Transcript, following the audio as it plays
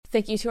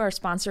Thank you to our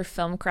sponsor,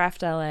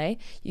 Filmcraft LA.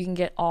 You can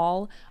get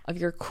all of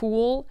your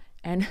cool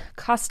and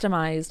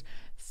customized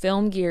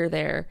film gear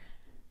there.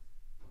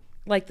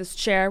 Like this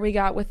chair we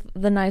got with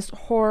the nice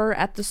horror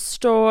at the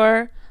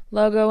store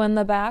logo in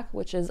the back,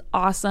 which is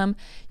awesome.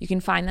 You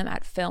can find them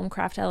at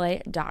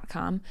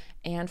filmcraftla.com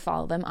and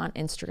follow them on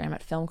Instagram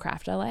at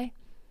filmcraftla.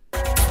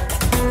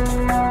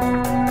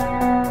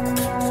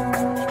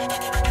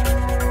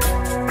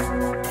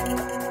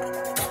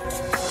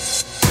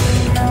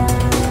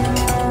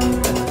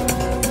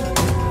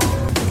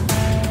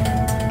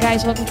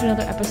 Guys, welcome to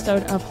another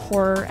episode of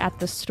Horror at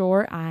the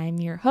Store. I'm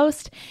your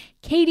host,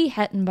 Katie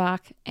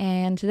Hettenbach,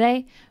 and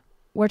today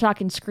we're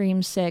talking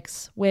Scream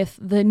 6 with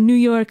the New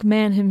York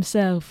man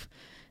himself,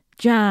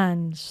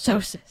 Jon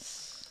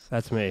Sosis.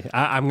 That's me.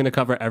 I'm going to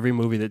cover every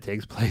movie that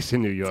takes place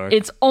in New York.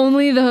 It's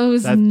only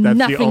those, that's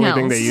nothing the only else.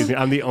 thing they use.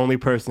 I'm the only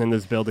person in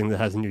this building that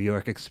has a New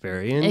York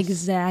experience.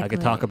 Exactly. I could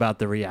talk about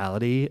the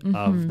reality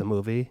of the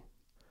movie.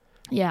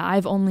 Yeah,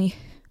 I've only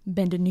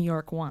been to New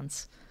York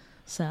once.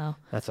 So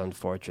that's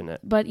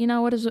unfortunate. But you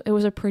know what? It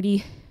was a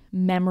pretty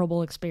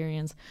memorable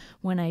experience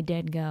when I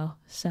did go.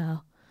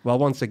 So. Well,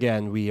 once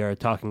again, we are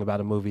talking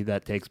about a movie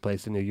that takes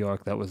place in New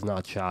York that was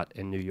not shot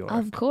in New York.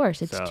 Of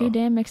course. It's too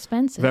damn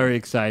expensive. Very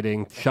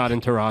exciting. Shot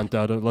in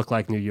Toronto to look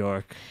like New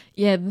York.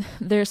 Yeah,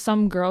 there's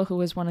some girl who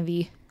was one of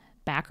the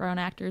background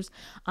actors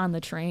on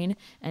the train,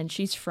 and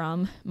she's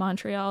from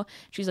Montreal.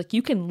 She's like,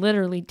 you can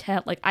literally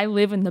tell. Like, I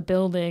live in the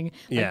building.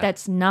 Like,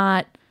 that's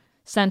not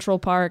Central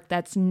Park.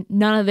 That's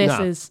none of this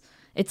is...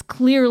 It's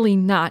clearly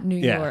not New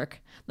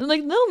York. They're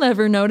like, they'll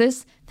never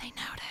notice. They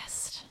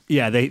noticed.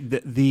 Yeah,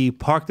 the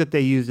park that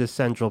they use is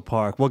Central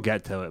Park. We'll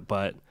get to it,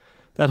 but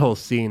that whole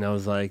scene, I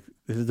was like,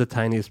 this is the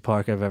tiniest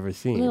park I've ever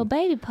seen. Little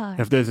baby park.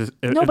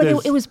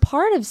 It was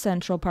part of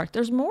Central Park.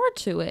 There's more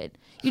to it.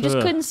 You just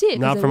couldn't see it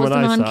because it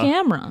wasn't on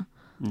camera.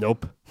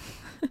 Nope.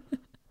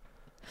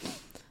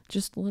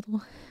 Just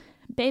little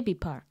baby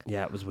park.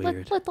 Yeah, it was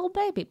weird. Little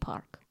baby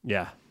park.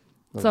 Yeah.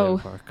 So,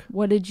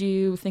 what did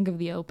you think of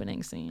the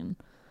opening scene?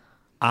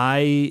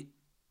 I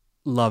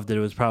loved it. It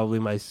was probably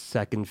my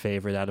second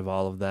favorite out of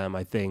all of them.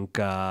 I think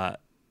so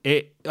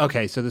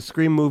the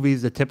Scream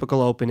movies, the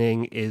typical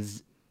opening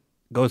is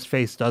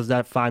Ghostface does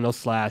that final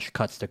slash,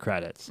 cuts to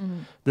credits.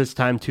 This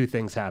time, two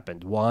things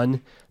happened.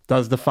 One,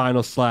 does the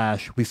final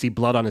slash, we see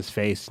blood on his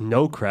face,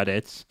 no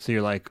credits. So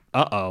you're like,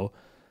 uh-oh.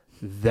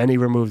 Then he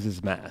removes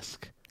his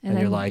mask. And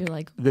you're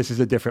like, this is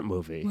a different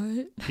movie.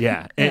 What?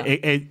 Yeah.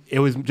 It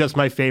was just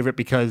my favorite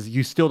because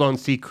you still don't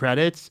see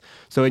credits.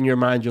 So in your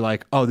mind, you're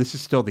like, oh, this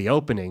is still the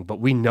opening, but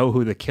we know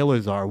who the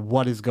killers are.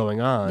 What is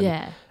going on?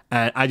 Yeah.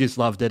 And I just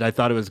loved it. I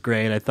thought it was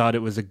great. I thought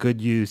it was a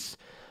good use.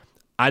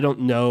 I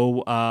don't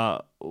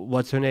know,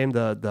 what's her name?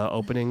 The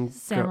opening?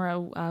 Samara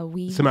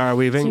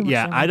Weaving.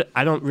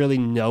 I don't really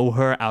know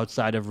her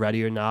outside of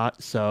Ready or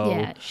Not. So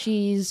yeah,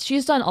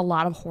 she's done a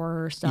lot of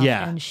horror stuff.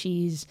 Yeah. And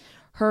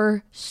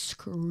her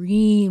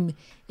scream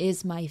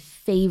is my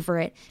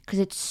favorite because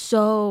it's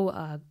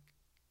so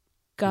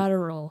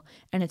guttural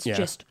and it's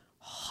just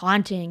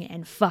haunting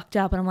and fucked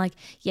up. And I'm like,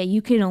 yeah,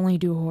 you can only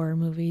do horror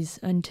movies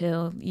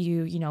until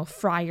you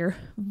fry your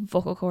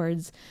vocal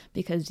cords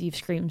because you've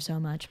screamed so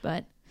much.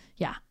 But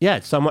yeah. Yeah,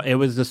 it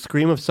was the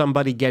scream of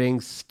somebody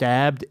getting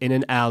stabbed in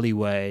an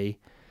alleyway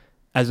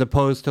as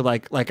opposed to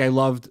like I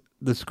loved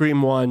the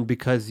Scream one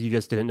because you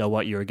just didn't know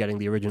what you were getting.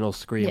 The original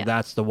Scream,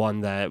 that's the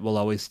one that will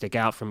always stick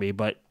out for me.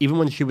 But even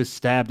when she was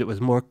stabbed, it was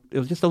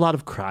just a lot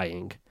of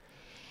crying.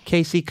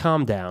 Casey,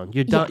 calm down.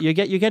 You're done. You're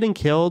getting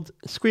killed.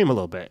 Scream a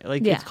little bit.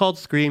 It's called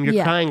Scream.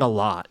 You're crying a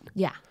lot.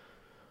 Yeah.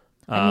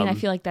 I mean, I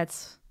feel like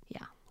that's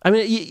I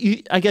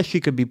mean, I guess she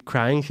could be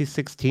crying. She's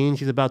 16.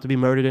 She's about to be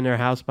murdered in her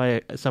house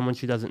by someone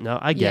she doesn't know.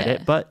 I get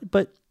it, but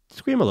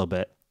scream a little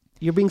bit.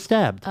 You're being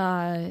stabbed.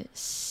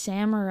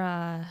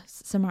 Samurai.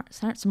 She's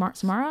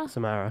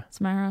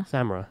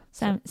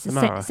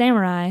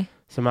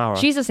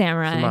a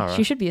samurai.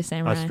 She should be a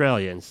samurai.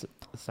 Australian.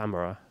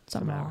 Samara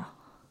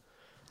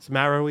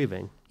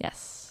Weaving.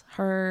 Yes.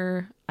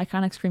 Her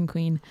iconic Scream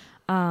Queen.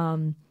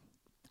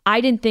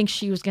 I didn't think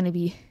she was going to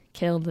be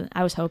killed.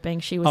 I was hoping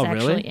she was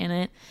actually in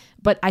it.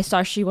 But I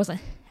saw she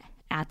wasn't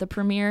at the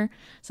premiere.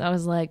 So I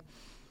was like,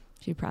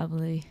 she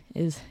probably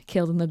is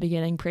killed in the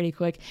beginning pretty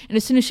quick. And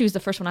as soon as she was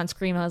the first one on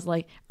screen, I was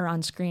like,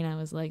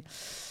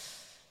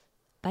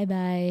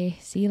 bye-bye.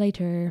 See you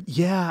later.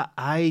 Yeah,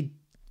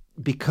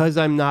 because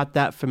I'm not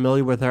that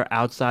familiar with her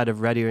outside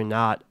of Ready or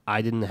Not,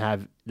 I didn't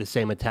have the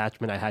same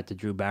attachment I had to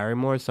Drew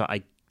Barrymore, so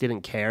I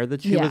didn't care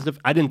that she was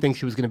I didn't think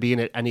she was going to be in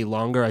it any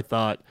longer.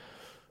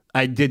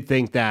 I did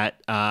think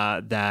that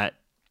that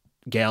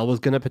Gail was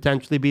going to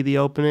potentially be the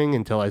opening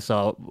until I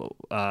saw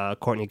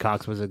Courtney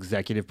Cox was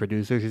executive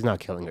producer. She's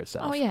not killing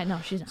herself. Oh, yeah, no,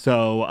 she's not.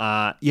 So,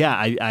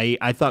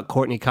 I thought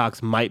Courtney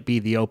Cox might be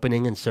the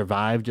opening and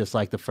survive just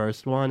like the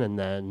first one. And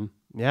then,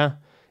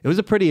 it was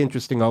a pretty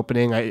interesting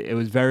opening. It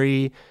was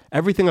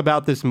everything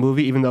about this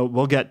movie, even though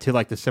we'll get to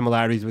like the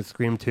similarities with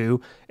Scream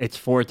 2, it's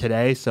for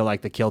today. So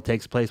like the kill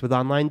takes place with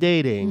online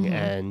dating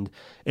and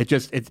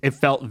it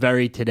felt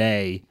very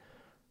today,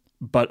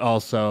 but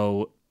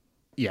also...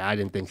 yeah, I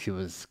didn't think she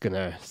was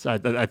gonna.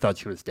 I thought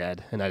she was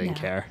dead, and I didn't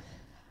care.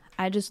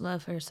 I just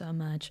love her so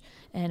much,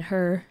 and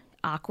her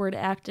awkward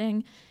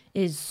acting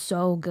is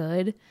so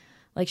good.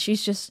 Like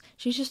she's just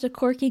a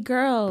quirky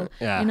girl,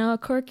 Yeah. a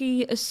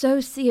quirky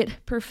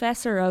associate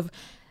professor of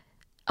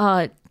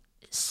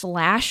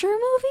slasher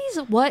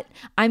movies. What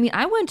I mean,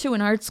 I went to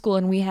an art school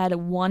and we had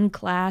one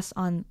class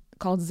on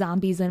called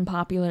Zombies in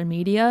Popular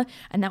Media,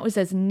 and that was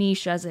as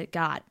niche as it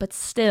got. But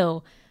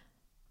still,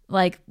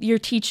 like you're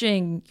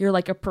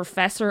like a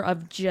professor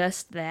of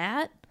just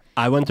that.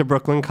 I went to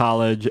Brooklyn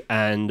College,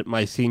 and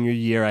my senior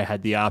year, I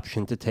had the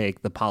option to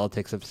take the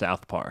politics of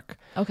South Park.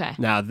 Okay.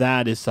 Now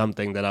that is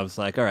something that I was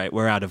like, all right,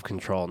 we're out of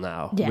control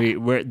now.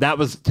 Yeah. That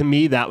was to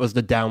me that was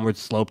the downward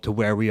slope to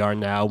where we are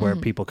now, where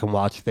people can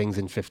watch things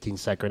in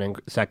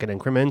 15-second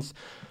increments.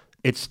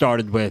 It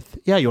started with,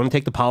 yeah, you want to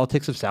take the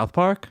politics of South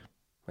Park?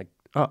 Like,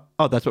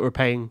 oh, that's what we're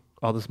paying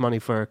all this money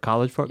for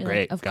college for? You're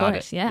Great, like, of got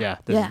course, it. yeah.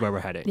 This is where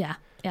we're heading. Yeah.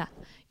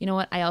 You know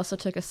what? I also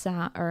took a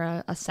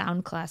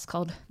sound class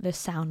called The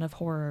Sound of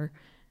Horror.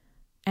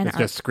 And It's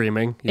just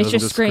screaming. You it's listen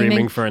just to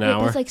screaming for an It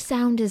hour. was like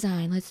sound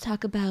design. Let's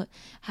talk about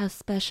how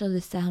special the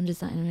sound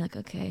design. And I'm like,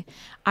 okay.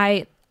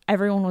 I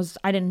was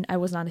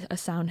not a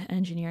sound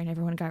engineer, and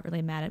everyone got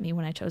really mad at me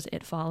when I chose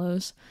It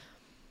Follows.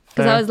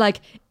 Because I was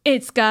like,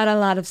 it's got a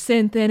lot of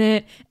synth in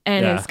it,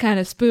 and it's kind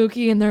of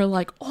spooky. And they're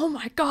like, oh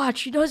my God,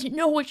 she doesn't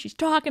know what she's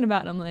talking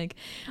about. I'm like,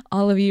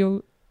 all of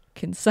you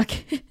can suck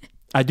it.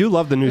 I do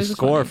love the new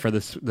score funny.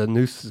 for the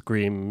new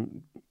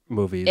Scream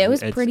movies. It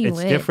was it's pretty It's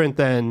lit. different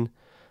than.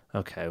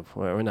 Okay,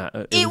 we're not.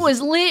 It was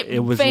lit, It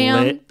was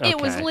fam. lit. It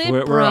was Okay. lit,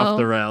 We're bro. off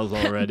the rails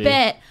already.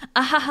 Bet.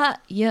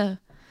 Yeah.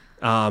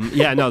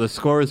 Yeah, no, the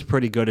score is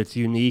pretty good. It's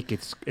unique.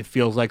 It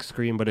feels like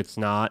Scream, but it's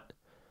not.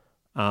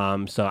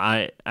 So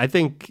I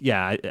think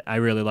I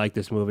really like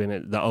this movie,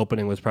 and the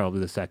opening was probably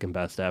the second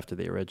best after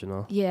the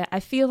original. Yeah, I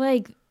feel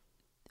like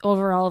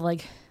overall,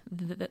 like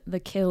the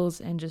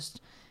kills and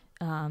just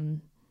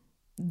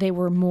they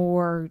were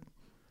more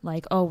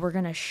like, oh, we're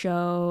gonna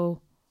show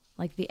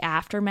like the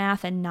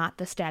aftermath and not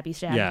the stabby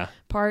stab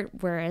part.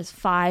 Whereas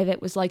 5,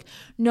 it was like,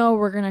 no,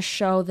 we're gonna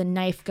show the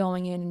knife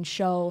going in and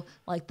show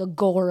like the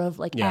gore of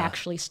like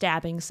actually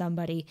stabbing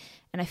somebody.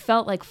 And I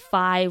felt like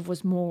 5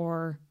 was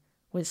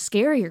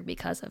scarier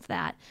because of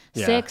that.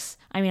 6,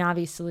 I mean,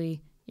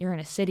 obviously you're in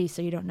a city,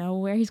 so you don't know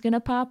where he's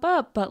gonna pop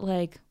up, but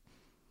like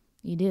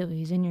you do.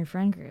 He's in your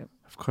friend group.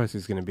 Of course,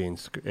 he's going to be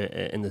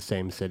in the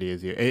same city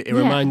as you. It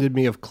reminded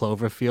me of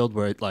Cloverfield,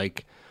 where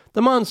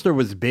the monster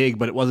was big,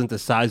 but it wasn't the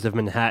size of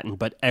Manhattan.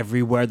 But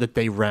everywhere that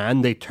they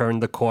ran, they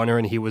turned the corner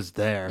and he was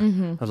there.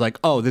 I was like,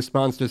 oh, this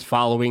monster's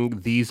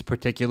following these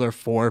particular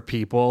 4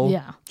 people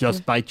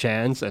just by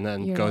chance. And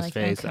then Ghostface,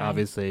 like, okay.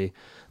 Obviously,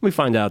 we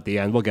find out at the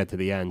end. We'll get to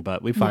the end,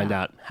 but we find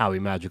out how he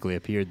magically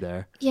appeared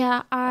there.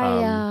 Yeah,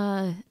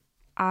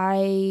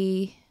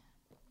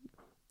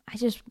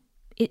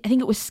 I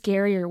think it was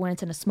scarier when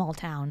it's in a small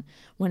town.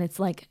 When it's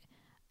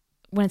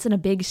in a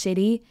big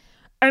city.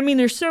 I mean,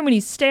 there's so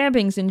many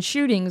stabbings and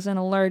shootings in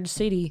a large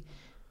city.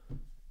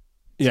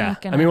 Yeah,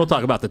 I mean, we'll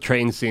talk about the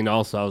train scene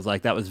also. I was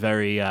like, that was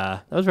very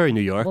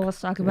New York. Well,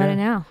 let's talk about it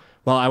now.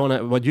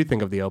 Well, what do you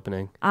think of the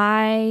opening?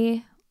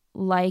 I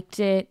liked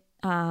it.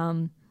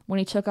 When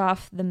he took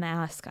off the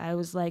mask, I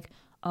was like,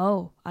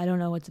 oh, I don't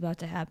know what's about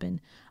to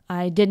happen.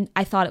 I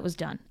thought it was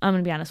done. I'm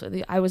going to be honest with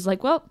you. I was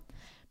like, well,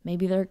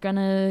 maybe they're going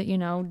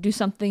to, do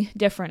something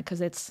different,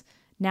 because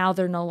now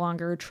they're no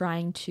longer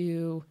trying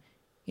to,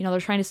 they're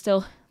trying to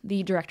still,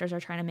 the directors are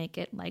trying to make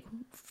it like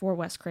for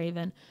Wes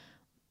Craven,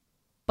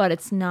 but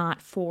it's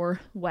not for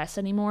Wes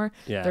anymore.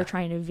 Yeah. They're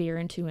trying to veer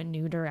into a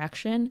new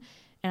direction.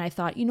 And I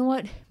thought, you know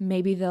what?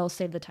 Maybe they'll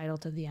save the title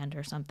to the end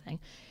or something,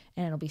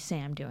 and it'll be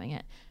Sam doing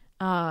it.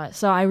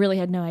 So I really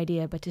had no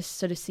idea, but to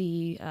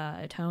see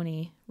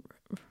Tony,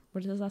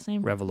 what is his last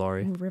name?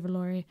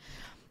 Revolori.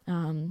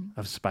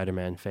 Of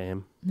Spider-Man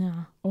fame.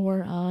 Yeah.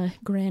 Or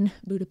Gran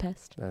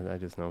Budapest. I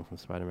just know him from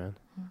Spider-Man.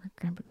 Or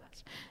Gran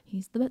Budapest.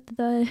 He's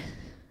the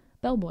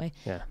bellboy.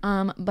 Yeah.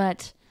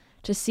 But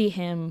to see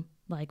him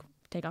like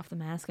take off the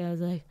mask, I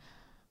was like,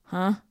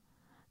 huh?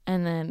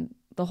 And then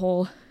the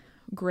whole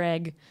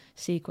Greg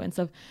sequence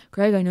of,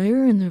 Greg, I know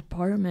you're in the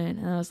apartment.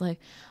 And I was like,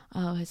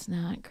 oh, it's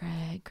not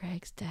Greg.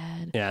 Greg's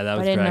dead. Yeah, that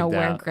was. But I didn't know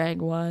where out.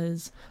 Greg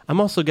was. I'm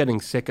also getting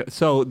sick of.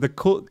 So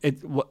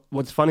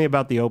what's funny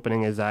about the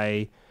opening is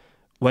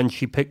when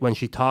she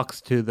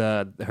talks to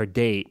her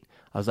date,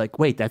 I was like,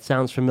 wait, that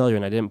sounds familiar,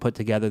 and I didn't put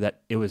together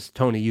that it was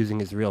Tony using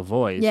his real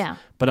voice. Yeah.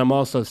 But I'm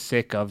also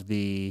sick of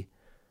the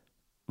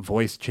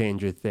voice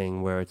changer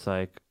thing where it's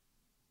like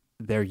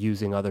they're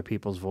using other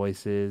people's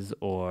voices,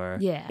 or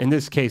in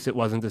this case it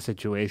wasn't the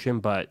situation,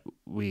 but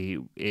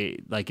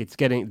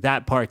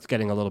that part's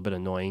getting a little bit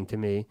annoying to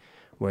me,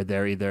 where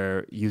they're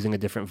either using a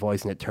different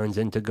voice and it turns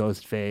into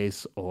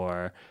Ghostface,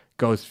 or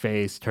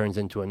Ghostface turns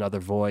into another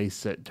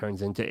voice. It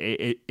turns into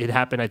it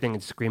happened, I think,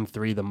 in Scream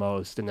 3 the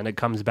most, and then it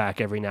comes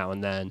back every now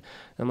and then.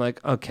 I'm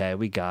like, okay,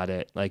 we got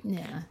it. Like,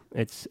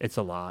 it's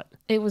a lot.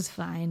 It was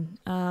fine.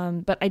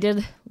 But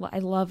I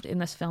loved in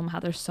this film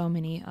how there's so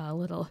many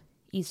little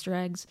Easter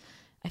eggs.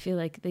 I feel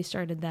like they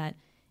started that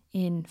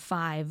in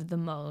 5 the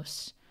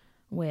most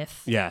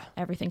with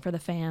everything for the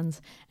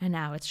fans, and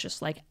now it's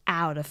just like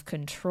out of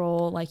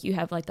control. Like you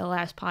have like the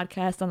last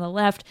podcast on the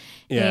left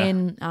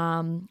in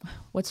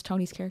what's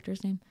Tony's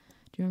character's name?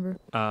 Do you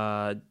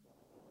remember?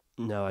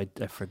 No, I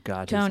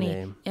forgot Tony. his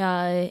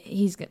name.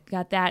 He's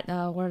got that.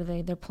 What are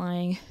they? They're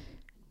playing.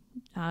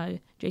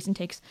 Jason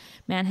Takes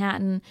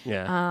Manhattan.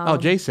 Yeah.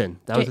 Jason.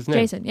 That was his name.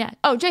 Jason. Yeah.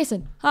 Oh,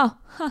 Jason. Oh,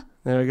 huh.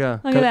 There we go.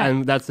 Look at that.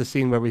 And that's the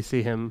scene where we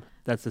see him.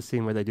 That's the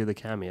scene where they do the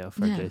cameo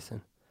for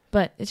Jason.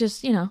 But it's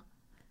just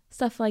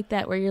stuff like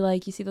that where you're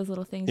like, you see those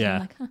little things.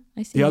 Yeah. And you're like,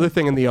 I see. The other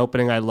thing in the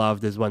opening I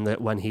loved is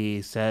when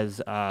he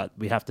says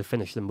we have to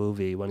finish the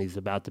movie when he's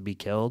about to be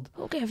killed.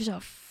 Who gives a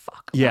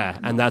fuck? Yeah,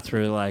 and that's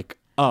where you're like,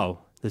 oh,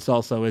 this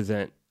also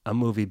isn't a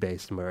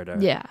movie-based murder.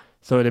 Yeah.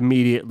 So it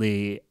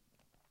immediately,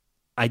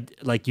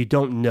 you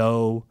don't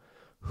know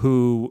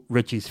who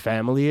Richie's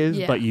family is,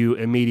 but you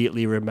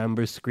immediately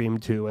remember Scream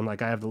 2. And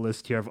like I have the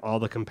list here of all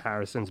the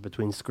comparisons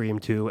between Scream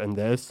 2 and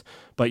this,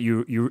 but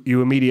you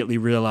immediately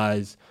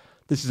realize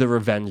this is a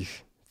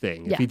revenge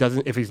thing. Yeah.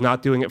 If he's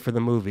not doing it for the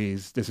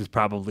movies, this is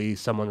probably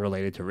someone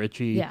related to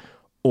Richie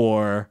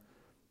or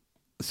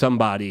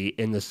somebody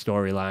in the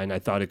storyline. I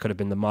thought it could have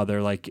been the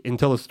mother. Like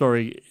until the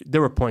story,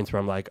 there were points where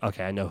I'm like,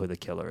 okay, I know who the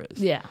killer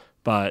is. Yeah.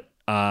 But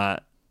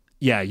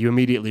you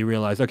immediately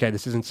realize, okay,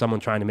 this isn't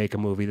someone trying to make a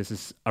movie. This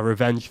is a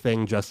revenge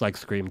thing, just like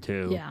Scream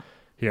 2. Yeah.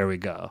 Here we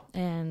go.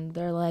 And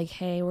they're like,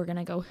 hey, we're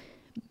gonna go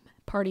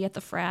party at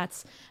the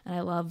frats, and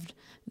I loved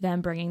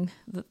them bringing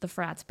the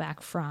frats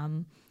back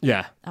from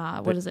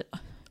what is it?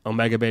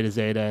 Omega Beta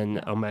Zeta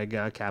and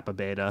Omega Kappa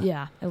Beta.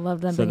 Yeah, I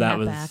love them bringing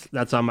that back.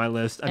 That's on my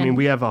list. I mean,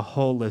 we have a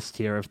whole list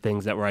here of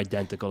things that were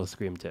identical to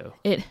Scream 2.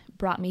 It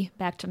brought me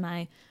back to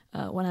my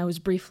when I was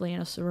briefly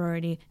in a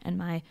sorority and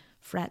my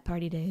frat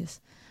party days.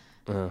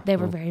 They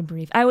were very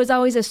brief. I was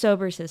always a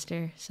sober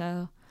sister,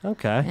 so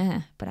okay.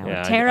 Yeah, but I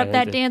would tear up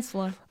that dance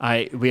floor.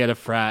 We had a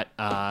frat.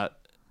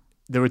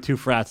 There were 2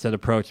 frats that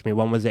approached me.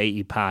 One was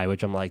AE Pi,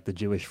 which I'm like, the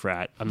Jewish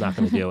frat. I'm not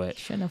going to do it.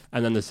 Should've.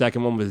 And then the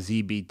second one was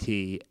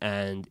ZBT,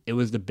 and it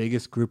was the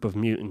biggest group of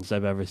mutants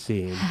I've ever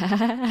seen.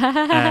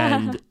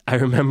 And I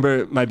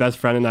remember my best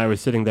friend and I were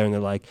sitting there, and they're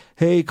like,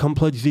 hey, come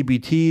pledge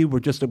ZBT. We're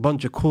just a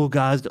bunch of cool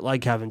guys that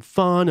like having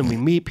fun, and we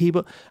meet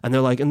people. And they're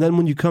like, and then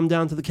when you come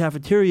down to the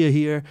cafeteria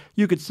here,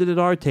 you could sit at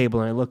our table.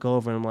 And I look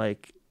over, and I'm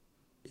like,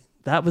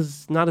 that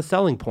was not a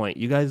selling point.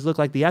 You guys look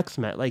like the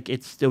X-Men. Like,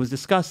 it was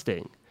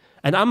disgusting.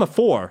 And I'm a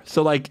 4,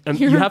 so like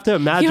you have to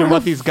imagine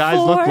what these guys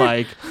look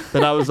like.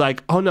 That I was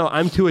like, oh no,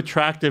 I'm too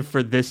attractive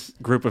for this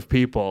group of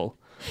people.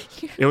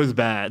 It was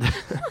bad.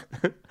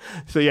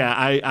 So yeah,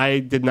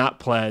 I did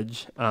not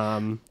pledge.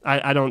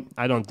 I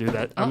don't do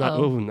that. I'm not.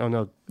 Oh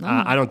no.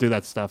 I don't do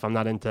that stuff. I'm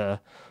not into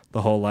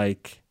the whole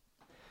like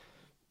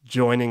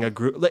joining a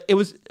group. Like, it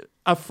was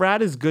a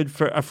frat is good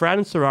for a frat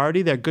and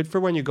sorority. They're good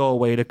for when you go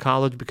away to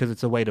college because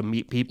it's a way to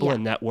meet people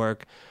and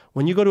network.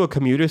 When you go to a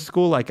commuter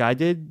school like I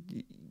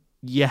did,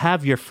 you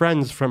have your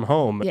friends from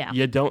home. Yeah.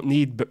 You don't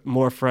need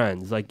more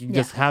friends. Like, you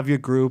just have your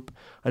group.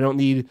 I don't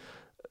need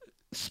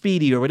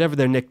Speedy or whatever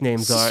their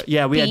nicknames are.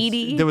 Yeah,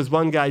 there was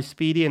one guy,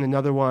 Speedy, and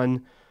another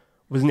one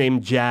was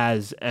named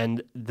Jazz,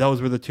 and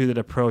those were the 2 that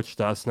approached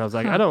us. And I was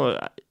like, I don't,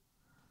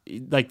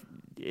 like,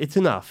 it's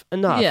enough.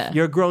 Yeah.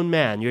 You're a grown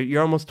man.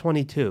 You're almost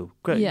 22.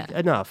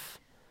 Enough.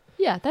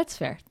 Yeah, that's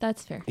fair.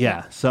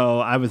 Yeah, so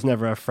I was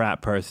never a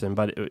frat person,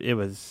 but it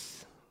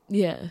was...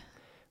 Yeah.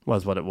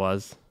 Was what it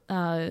was.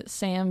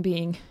 Sam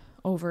being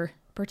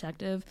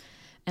overprotective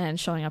and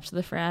showing up to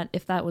the frat.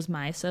 If that was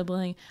my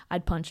sibling,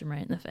 I'd punch him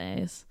right in the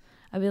face.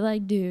 I'd be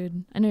like,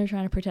 dude, I know you're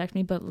trying to protect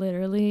me, but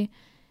literally,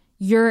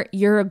 you're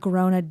a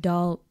grown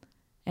adult,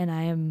 and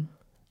I am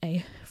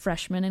a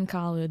freshman in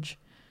college,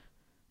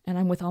 and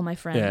I'm with all my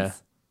friends. Yeah.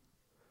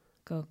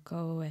 Go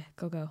away.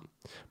 Go.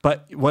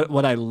 But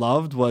what I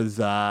loved was,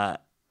 and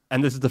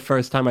this is the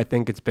first time I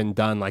think it's been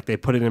done, like they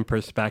put it in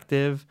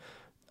perspective.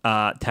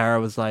 Tara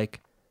was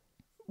like,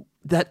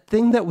 that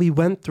thing that we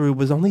went through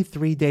was only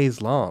 3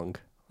 days long.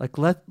 Like,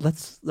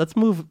 let's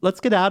move. Let's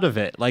get out of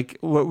it. Like,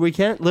 we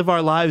can't live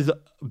our lives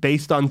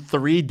based on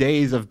 3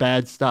 days of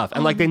bad stuff.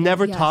 And like, they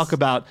never talk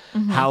about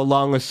how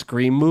long a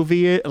Scream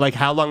movie is, like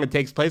how long it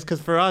takes place. Because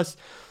for us,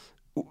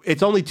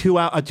 it's only a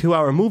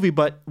 2-hour movie,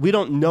 but we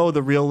don't know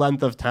the real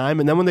length of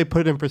time. And then when they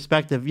put it in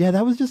perspective,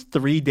 that was just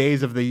 3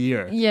 days of the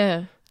year.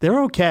 Yeah.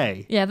 They're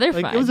okay. Yeah, they're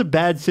fine. It was a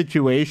bad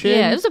situation.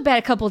 Yeah, it was a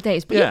bad couple of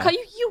days, but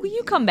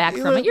you come back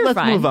from it. You're Let's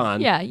fine. Let's move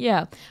on.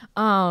 Yeah.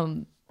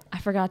 I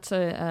forgot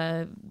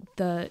to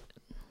the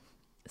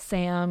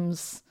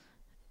Sam's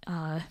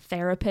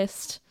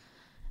therapist.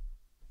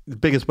 The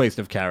biggest waste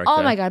of character.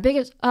 Oh my god,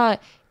 biggest.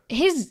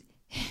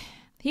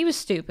 He was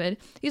stupid.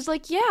 He's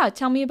like, yeah,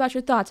 tell me about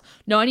your thoughts.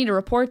 No, I need to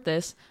report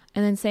this.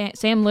 And then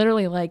Sam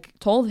literally like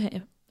told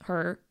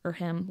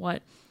him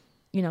what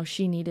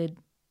she needed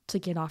to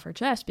get off her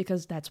chest,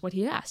 because that's what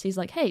he asked. He's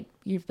like, hey,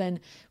 you've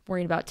been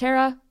worried about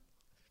Tara,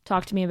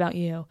 talk to me about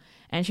you.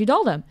 And she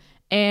told him,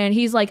 and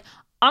he's like,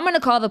 I'm gonna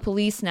call the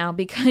police now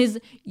because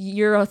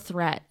you're a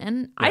threat.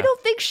 And I don't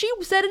think she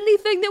said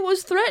anything that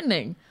was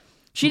threatening.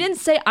 She didn't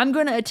say, I'm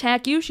going to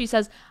attack you. She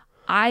says,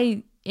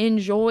 I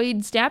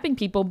enjoyed stabbing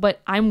people,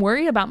 but I'm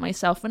worried about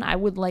myself and I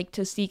would like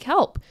to seek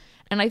help.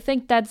 And I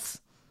think that's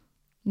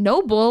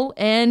noble,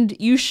 and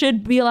you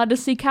should be allowed to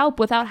seek help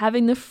without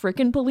having the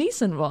frickin'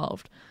 police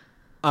involved.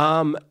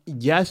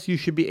 Yes, you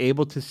should be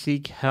able to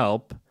seek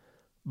help,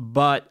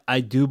 but I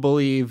do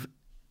believe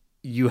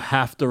you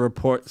have to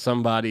report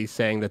somebody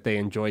saying that they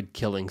enjoyed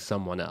killing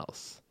someone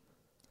else.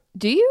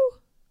 Do you?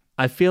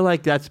 I feel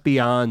like that's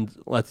beyond,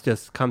 let's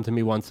just come to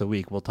me once a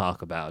week, we'll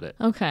talk about it.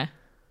 Okay.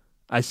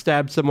 I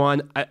stabbed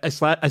someone,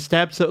 so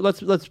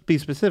let's be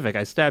specific.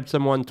 I stabbed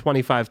someone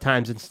 25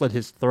 times and slit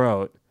his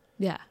throat.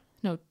 Yeah.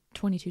 No,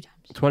 22 times.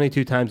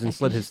 22 times and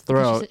slit his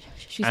throat.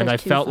 And I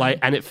felt like,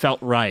 and it felt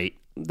right.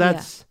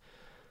 That's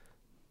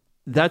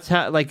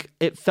how, like,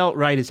 it felt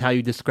right is how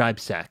you describe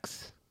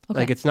sex.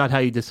 Okay. Like, it's not how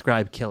you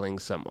describe killing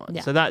someone.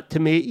 Yeah. So that, to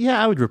me,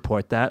 I would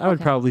report that. I would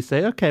probably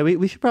say, okay,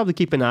 we should probably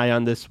keep an eye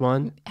on this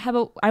one. How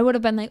about, I would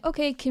have been like,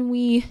 okay, can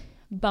we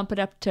bump it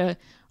up to,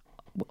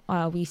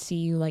 we see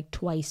you like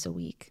twice a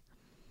week,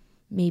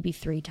 maybe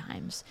 3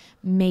 times,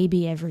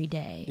 maybe every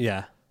day.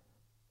 Yeah.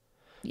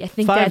 I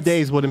think 5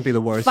 days wouldn't be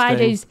the worst 5 thing. 5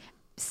 days,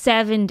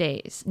 7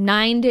 days,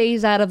 9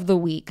 days out of the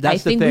week. That's I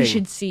think the thing. we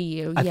should see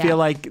you. I feel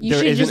like you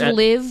should just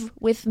live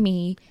with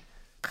me.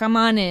 Come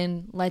on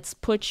in. Let's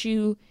put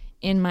you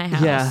in my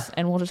house,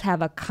 and we'll just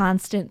have a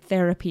constant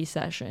therapy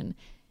session.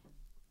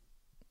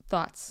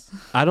 Thoughts?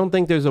 I don't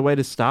think there's a way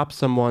to stop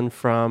someone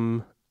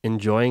from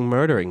enjoying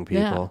murdering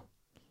people.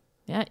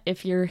 Yeah,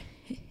 if you're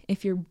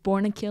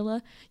born a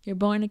killer, you're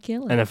born a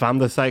killer. And if I'm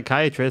the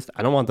psychiatrist,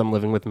 I don't want them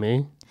living with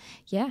me.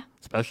 Yeah.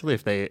 Especially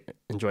if they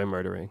enjoy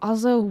murdering.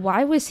 Also,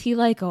 why was he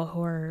like a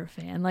horror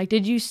fan? Like,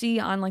 did you see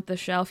on like the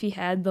shelf he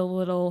had the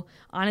little,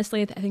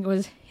 honestly, I think it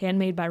was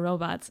Handmade by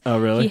Robots. Oh,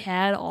 really? He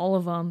had all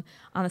of them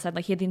on the side.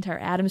 Like, he had the entire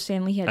Addams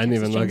Family. He had I didn't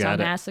Texas even look Chainsaw at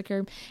it.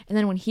 Massacre. And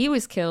then when he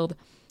was killed,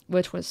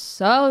 which was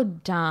so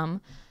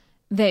dumb,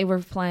 they were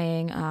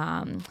playing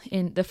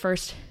in the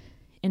first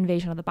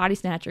Invasion of the Body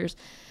Snatchers.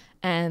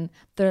 And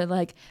they're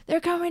like,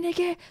 they're gonna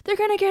get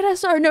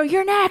us, or no,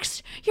 you're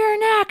next.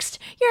 And I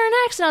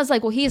was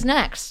like, well, he's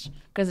next,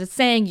 because it's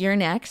saying you're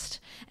next.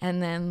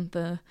 And then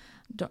the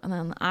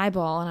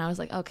eyeball, and I was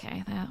like,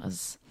 okay, that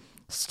was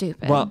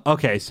stupid. Well,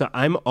 okay, so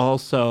I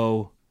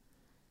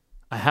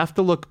have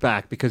to look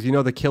back, because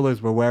the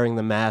killers were wearing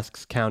the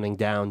masks counting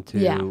down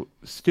to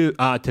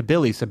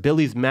Billy. So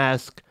Billy's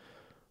mask,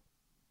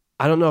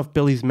 I don't know if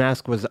Billy's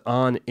mask was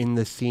on in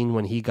the scene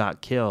when he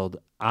got killed.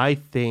 I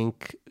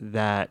think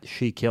that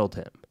she killed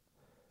him.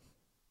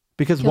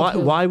 Because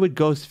why would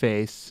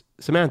Ghostface,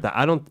 Samantha,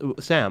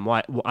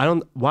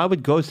 why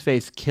would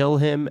Ghostface kill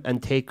him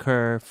and take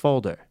her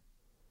folder?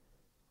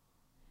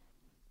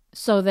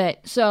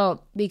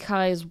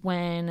 Because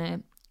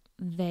when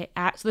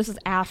so this is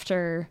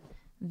after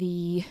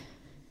the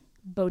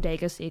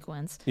bodega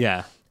sequence.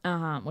 Yeah.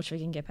 Which we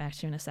can get back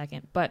to in a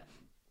second. But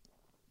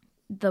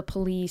the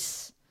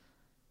police,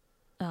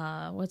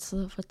 what's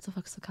the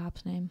fuck's the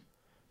cop's name?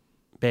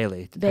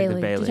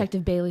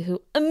 Detective Bailey, who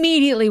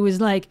immediately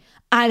was like,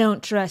 I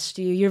don't trust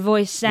you. Your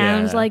voice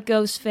sounds like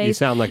Ghostface. You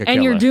sound like a killer.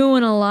 And you're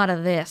doing a lot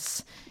of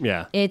this.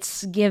 Yeah.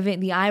 It's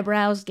the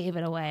eyebrows gave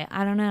it away.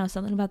 I don't know,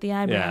 something about the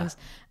eyebrows.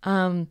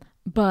 Yeah.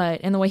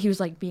 And the way he was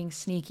like being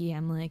sneaky,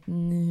 I'm like,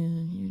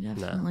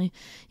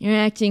 you're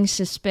acting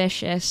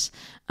suspicious,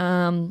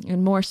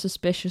 and more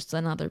suspicious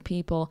than other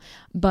people.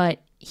 But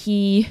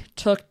he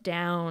took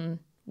down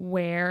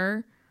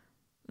where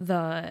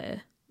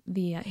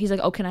he's like,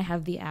 oh, can I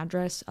have the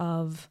address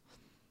of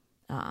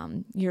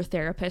your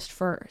therapist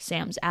for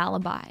Sam's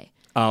alibi?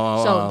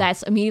 So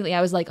that's immediately,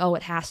 I was like, oh,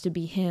 it has to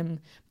be him,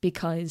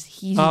 because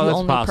he's the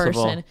only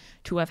person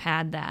to have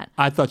had that.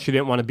 I thought she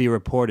didn't want to be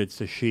reported,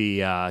 so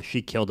she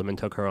killed him and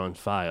took her own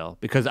file.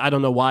 Because I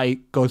don't know why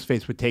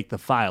Ghostface would take the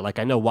file. Like,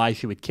 I know why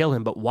she would kill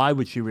him, but why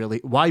would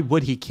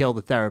he kill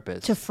the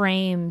therapist? To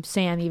frame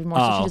Sam even more,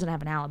 so she doesn't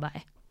have an alibi.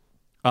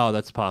 Oh,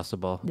 that's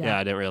possible. Yeah,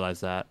 I didn't realize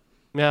that.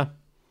 Yeah.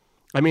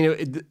 I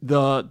mean,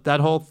 that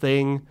whole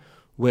thing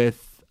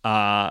with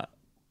the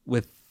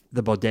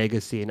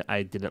bodega scene,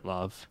 I didn't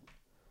love.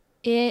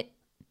 It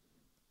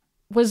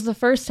was the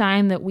first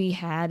time that we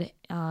had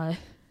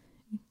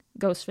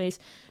Ghostface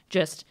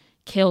just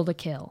kill to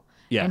kill.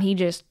 Yeah. And he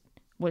just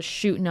was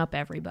shooting up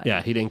everybody.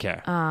 Yeah, he didn't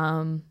care.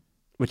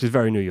 Which is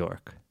very New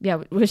York. Yeah,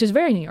 which is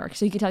very New York.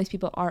 So you can tell these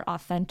people are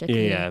authentic.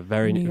 Yeah,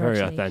 very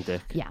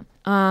authentic. Yeah.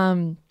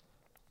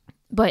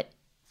 But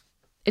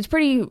it's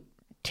pretty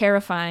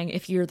terrifying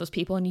if you're those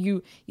people and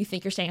you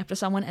think you're staying up to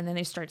someone and then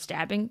they start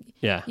stabbing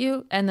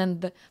you, and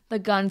then the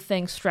gun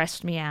thing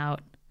stressed me out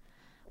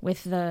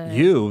with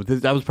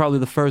that was probably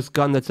the first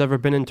gun that's ever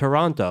been in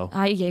Toronto.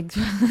 They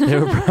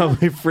were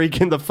probably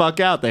freaking the fuck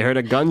out. They heard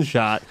a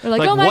gunshot. They're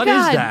like, oh my God. What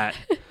is that?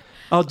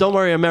 Oh, don't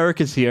worry,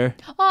 America's here.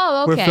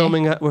 Oh, okay.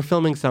 We're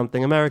filming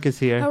something. America's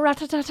here. Oh,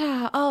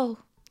 ra-ta-ta-ta. Oh.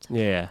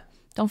 Yeah.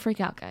 Don't freak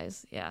out,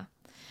 guys. Yeah.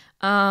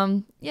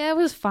 It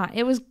was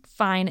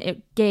fine.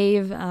 It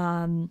gave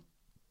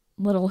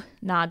little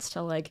nods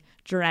to like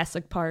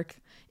Jurassic Park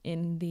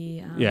in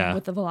the Yeah.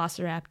 with the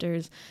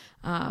velociraptors,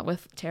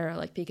 with Tara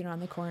like peeking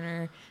around the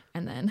corner,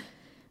 and then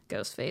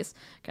Ghostface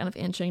kind of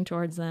inching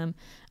towards them.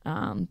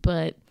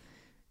 But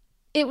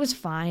it was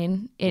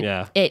fine.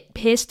 It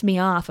pissed me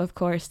off, of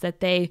course, that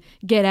they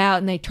get out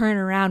and they turn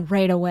around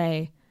right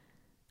away.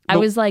 I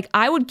was like,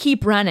 I would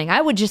keep running.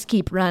 I would just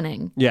keep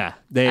running. Yeah.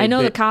 I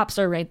know the cops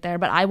are right there,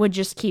 but I would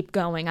just keep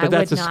going. But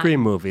that's a Scream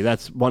movie.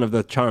 That's one of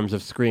the charms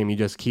of Scream. You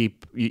just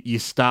you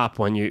stop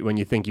when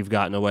you think you've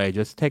gotten away.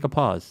 Just take a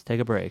pause. Take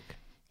a break.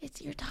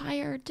 You're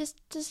tired. Just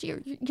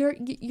you're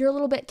a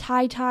little bit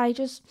tie.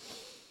 Just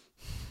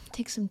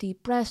take some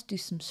deep breaths, do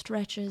some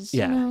stretches.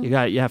 Yeah,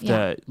 you have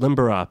to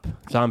limber up.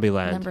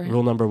 Zombieland.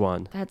 Rule number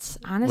 1. That's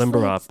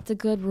honestly it's a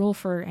good rule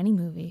for any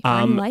movie,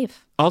 any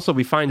life. Also,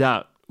 we find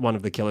out one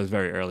of the killers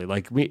very early.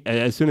 Like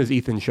as soon as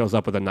Ethan shows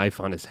up with a knife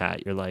on his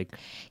hat, you're like,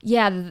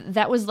 yeah,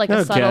 that was like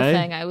a subtle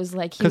thing. I was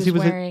like, he was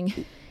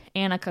wearing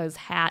Annika's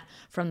hat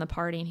from the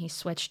party, and he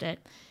switched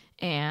it,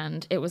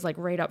 and it was like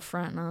right up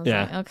front, and I was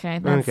like,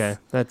 okay,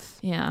 that's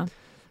yeah.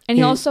 And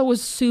he also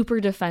was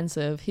super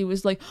defensive. He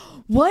was like,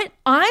 "What?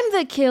 I'm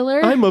the killer.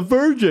 I'm a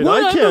virgin.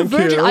 What? I can't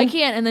kill. I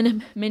can't." And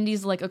then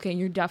Mindy's like, "Okay,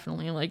 you're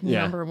definitely like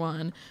number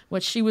one,"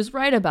 which she was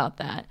right about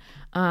that.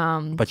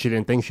 But she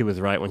didn't think she was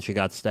right when she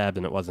got stabbed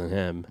and it wasn't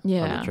him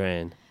on the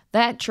train.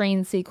 That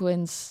train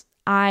sequence,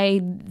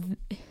 the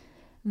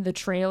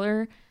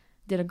trailer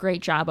did a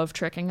great job of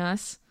tricking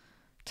us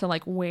to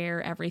like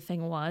where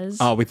everything was.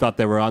 Oh, we thought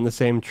they were on the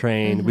same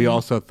train. Mm-hmm. We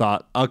also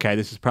thought, okay,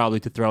 this is probably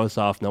to throw us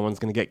off. No one's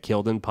going to get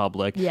killed in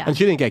public. Yeah. And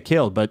she didn't get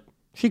killed, but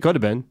she could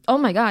have been. Oh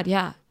my God,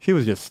 yeah. She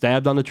was just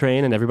stabbed on the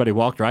train and everybody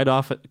walked right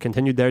off,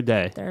 continued their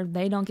day.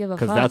 They don't give a fuck.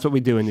 Because that's what we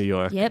do in New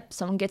York. Yep,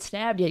 someone gets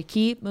stabbed, you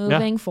keep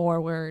moving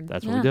forward.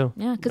 That's what we do.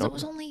 Yeah, because it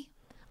was only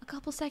a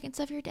couple seconds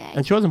of your day.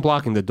 And she wasn't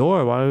blocking the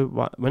door. Why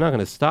we're not going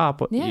to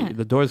stop. Yeah.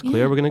 The door's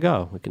clear. We're going to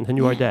go. We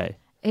continue our day.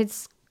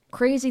 It's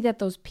crazy that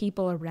those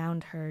people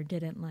around her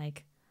didn't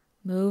like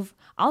move.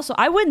 Also,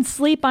 I wouldn't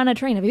sleep on a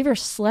train. Have you ever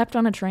slept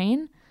on a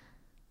train?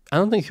 I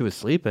don't think she was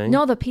sleeping.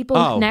 No, the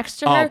people next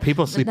to her. Oh,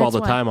 people sleep all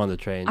the time on the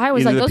train. I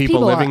was either like, the those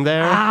people living are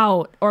there,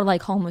 out, or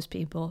like homeless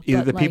people.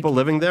 Either the people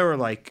living there, or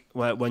like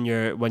when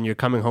you're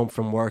coming home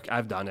from work.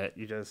 I've done it.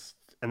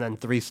 And then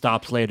 3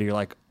 stops later, you're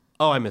like,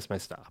 oh, I missed my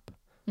stop.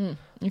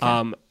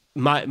 Okay.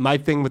 My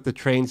thing with the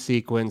train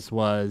sequence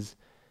was,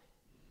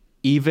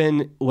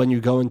 even when you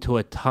go into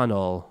a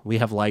tunnel, we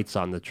have lights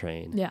on the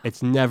train. Yeah.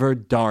 It's never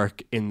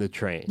dark in the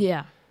train.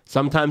 Yeah.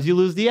 Sometimes you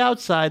lose the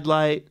outside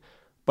light,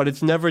 but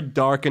it's never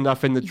dark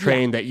enough in the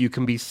train that you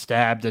can be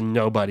stabbed and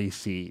nobody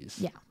sees.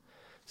 Yeah.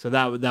 So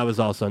that was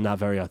also not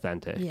very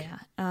authentic. Yeah.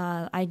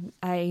 I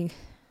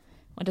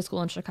went to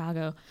school in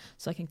Chicago,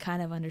 so I can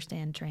kind of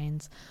understand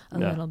trains a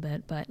little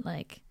bit, but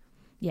like,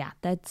 yeah,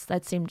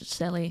 that seemed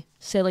silly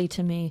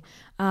to me.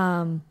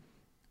 I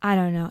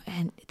don't know,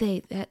 and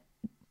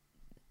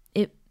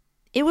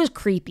it was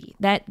creepy.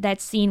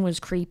 That scene was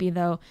creepy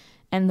though.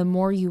 And the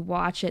more you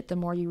watch it, the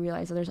more you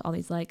realize that there's all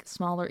these like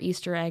smaller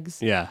Easter eggs.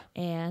 Yeah.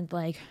 And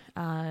like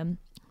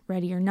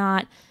Ready or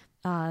Not,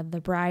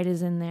 the bride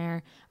is in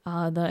there.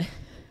 The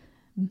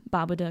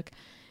Babadook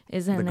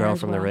is in there. The girl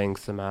from the Ring,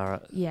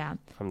 Samara. Yeah.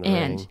 From the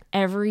Ring.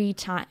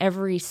 And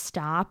every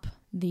stop,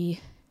 the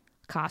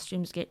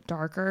costumes get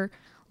darker,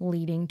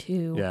 leading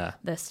to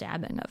the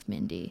stabbing of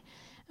Mindy.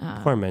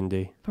 Poor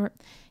Mindy.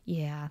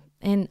 Yeah.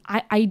 And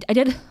I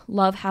did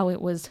love how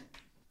it was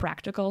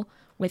practical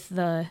with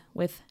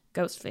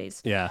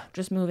Ghostface. Yeah.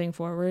 Just moving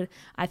forward.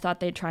 I thought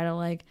they'd try to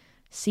like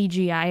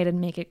CGI it and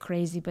make it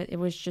crazy, but it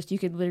was just, you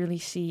could literally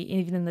see,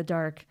 even in the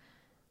dark,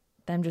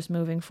 them just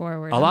moving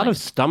forward. A lot of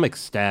stomach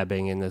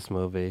stabbing in this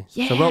movie.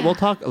 Yeah. So we'll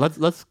talk.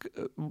 Let's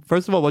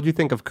first of all, what do you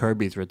think of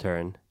Kirby's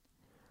return?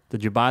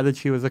 Did you buy that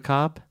she was a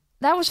cop?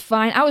 That was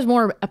fine. I was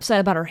more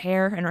upset about her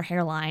hair and her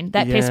hairline.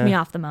 That pissed me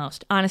off the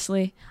most.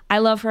 Honestly, I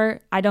love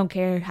her. I don't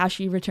care how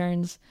she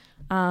returns.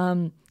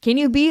 Can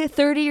you be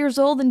 30 years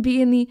old and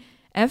be in the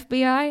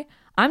FBI?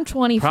 I'm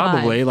 25.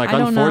 Probably. Like,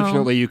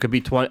 unfortunately, you could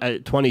be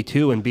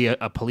 22 and be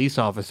a police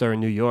officer in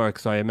New York.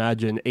 So I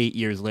imagine 8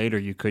 years later,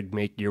 you could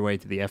make your way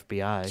to the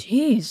FBI.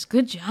 Jeez,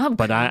 good job,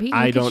 but Kirby.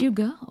 I Look don't. at you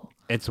go.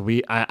 It's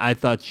I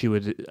thought she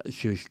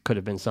could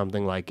have been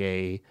something like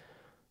a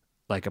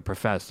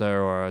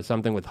professor or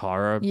something with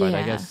horror. But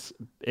I guess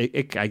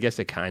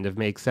it kind of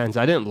makes sense.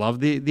 I didn't love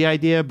the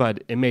idea,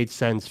 but it made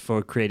sense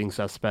for creating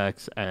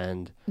suspects,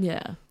 and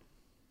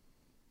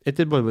it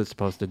did what it was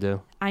supposed to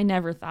do. I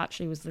never thought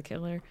she was the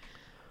killer.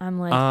 I'm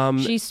like,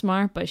 she's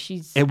smart, but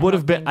she's. It would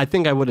have been. I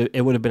think it would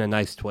have been a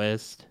nice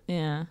twist.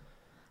 Yeah.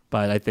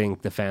 But I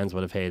think the fans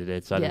would have hated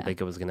it, so I didn't think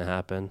it was going to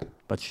happen.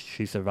 But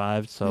she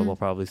survived, so we'll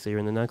probably see her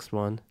in the next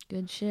one.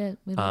 Good shit.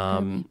 We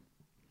love Kirby.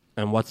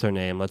 And what's her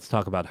name? Let's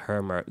talk about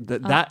her.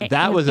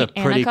 That was a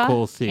pretty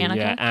cool scene. Annika?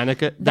 Yeah,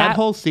 Annika. That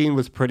whole scene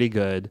was pretty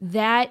good.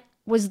 That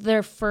was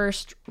their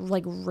first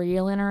like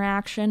real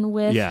interaction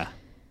with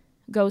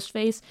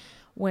Ghostface,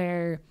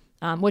 where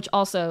which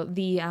also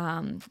the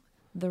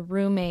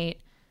roommate.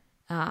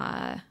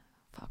 What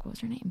was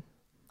her name?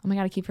 Oh my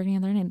God, I keep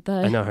forgetting their name.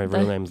 I know her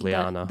real name's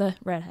Liana. The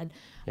redhead.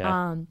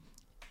 Yeah.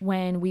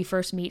 when we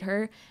first meet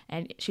her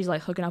and she's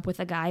like hooking up with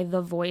a guy,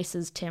 the voice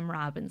is Tim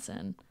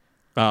Robinson.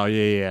 Oh,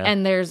 yeah.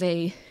 And there's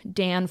a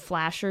Dan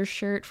Flasher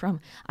shirt from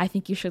I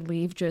Think You Should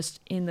Leave just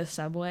in the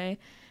subway.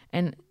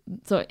 And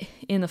so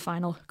in the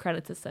final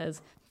credits, it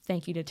says,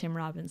 thank you to Tim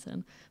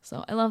Robinson.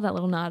 So I love that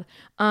little nod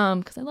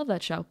because I love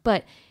that show.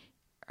 But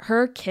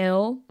her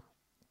kill,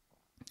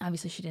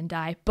 obviously she didn't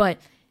die, but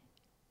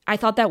I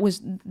thought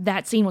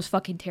that scene was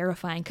fucking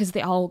terrifying because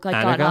they all like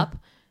got up.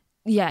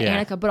 Yeah,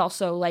 Annika, but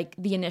also like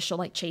the initial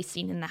like chase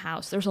scene in the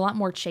house. There's a lot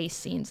more chase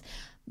scenes.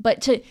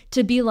 But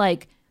to be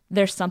like,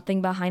 there's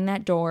something behind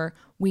that door.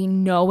 We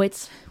know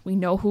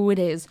who it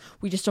is.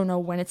 We just don't know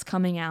when it's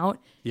coming out.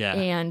 Yeah.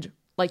 And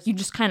like you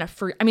just kind of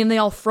they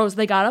all froze.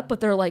 They got up,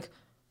 but they're like,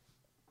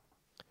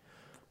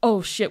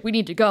 oh shit, we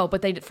need to go.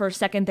 But for a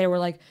second they were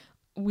like,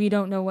 we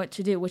don't know what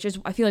to do, which is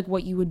I feel like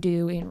what you would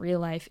do in real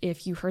life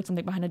if you heard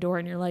something behind a door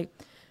and you're like,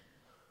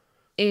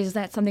 is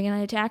that something going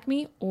to attack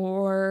me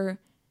or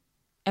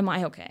am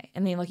I okay?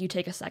 And then like you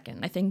take a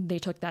second. I think they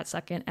took that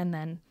second and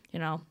then,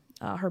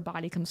 her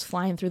body comes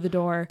flying through the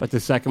door. But the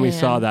second we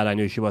saw that, I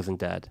knew she wasn't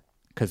dead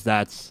because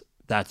that's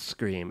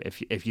Scream.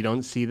 If you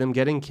don't see them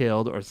getting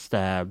killed or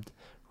stabbed,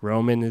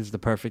 Roman is the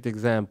perfect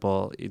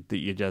example.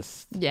 You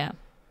just they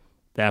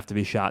have to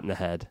be shot in the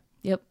head.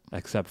 Yep.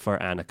 Except for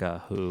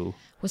Annika, who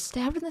was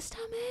stabbed in the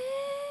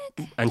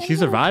stomach. And she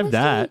survived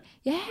that.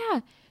 Yeah.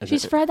 She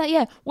survived that,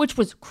 yeah. Which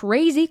was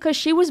crazy because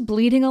she was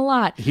bleeding a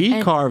lot.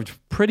 He carved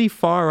pretty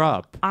far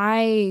up.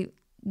 And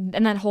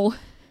that whole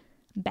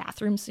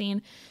bathroom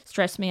scene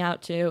stressed me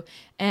out too.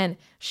 And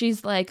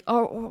she's like,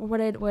 oh, what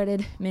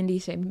did Mindy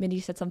say? Mindy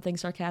said something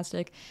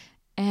sarcastic.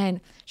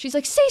 And she's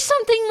like, say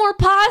something more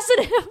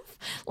positive.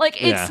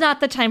 Like, it's not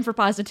the time for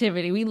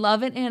positivity. We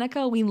love it,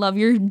 Annika. We love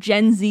your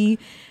Gen Z,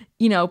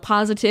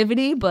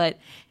 positivity, but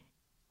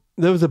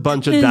there was a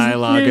bunch of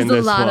dialogue in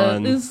this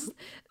one.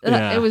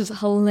 It was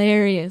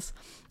hilarious.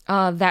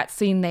 That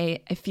scene, I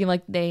feel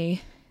like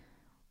they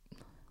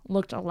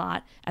looked a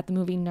lot at the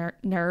movie Nerve.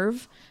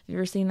 Have you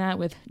ever seen that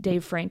with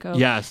Dave Franco?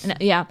 Yes.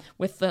 And,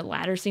 with the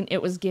ladder scene,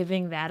 it was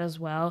giving that as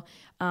well.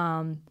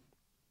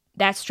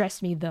 That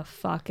stressed me the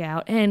fuck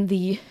out. And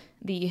the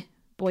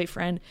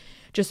boyfriend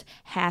just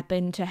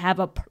happened to have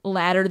a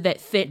ladder that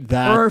fit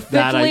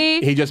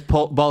perfectly.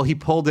 He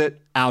pulled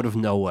it out of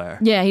nowhere.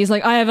 Yeah, he's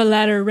like, I have a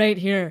ladder right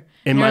here.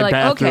 In my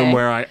bathroom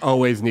where I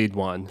always need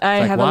one. I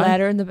have a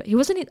ladder in the... He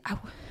wasn't...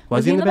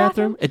 Was he in the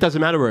bathroom? It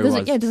doesn't matter where he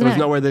was. Yeah, there was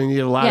nowhere they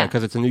needed a ladder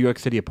because it's a New York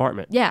City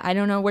apartment. Yeah, I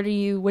don't know. What are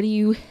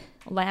you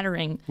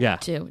laddering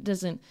to? It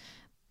doesn't...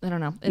 I don't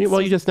know.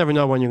 You just never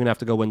know when you're going to have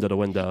to go window to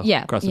window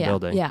across the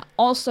building. Yeah.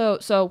 Also,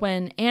 so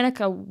when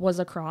Annika was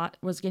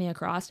getting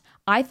across,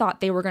 I thought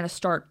they were going to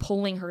start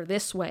pulling her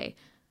this way.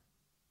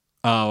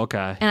 Oh,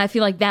 okay. And I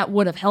feel like that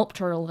would have helped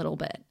her a little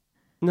bit.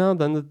 No,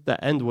 then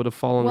the end would have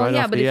fallen right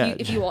off the edge. Yeah,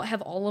 but if you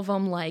have all of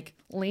them like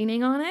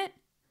leaning on it,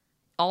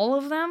 all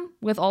of them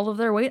with all of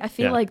their weight, I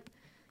feel like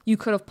you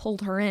could have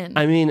pulled her in.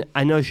 I mean,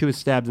 I know she was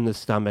stabbed in the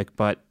stomach,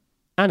 but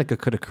Annika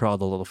could have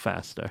crawled a little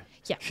faster.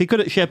 Yeah.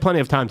 She had plenty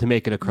of time to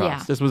make it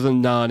across. Yeah. This was a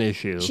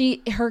non-issue.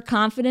 Her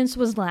confidence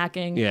was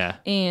lacking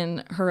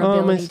in her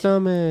ability. Oh, my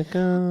stomach.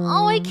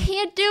 Oh, I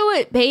can't do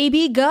it,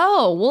 baby.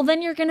 Go. Well,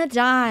 then you're going to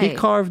die. He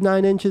carved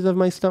 9 inches of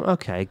my stomach.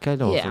 Okay,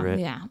 get over it.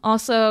 Yeah.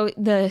 Also,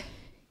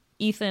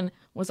 Ethan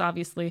was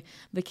obviously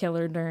the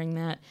killer during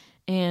that,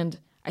 and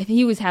I think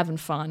he was having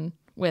fun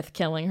with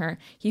killing her.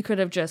 He could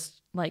have just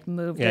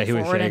moved it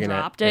forward and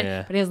dropped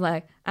it. But he was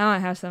like, I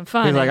want to have some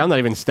fun. He's like, I'm not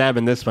even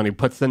stabbing this one. He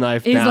puts the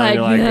knife down. Like,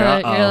 you're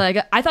like, you're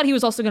like, I thought he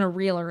was also going to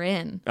reel her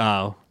in.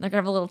 Oh. Like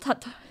have a little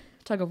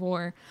tug of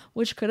war,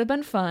 which could have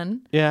been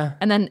fun. Yeah.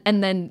 And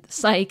then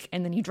psych,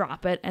 and then you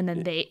drop it, and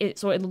then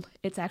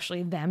it's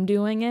actually them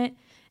doing it,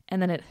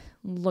 and then it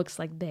looks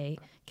like they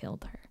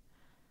killed her.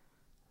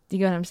 Do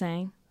you get what I'm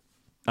saying?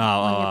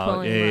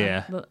 Oh,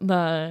 yeah.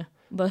 The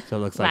so it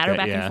looks ladder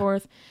like back and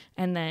forth,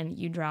 and then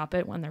you drop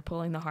it when they're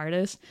pulling the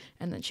hardest,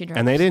 and then she drops.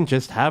 And they didn't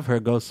just have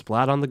her go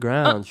splat on the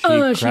ground. She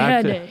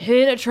had to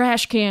hit a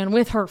trash can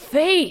with her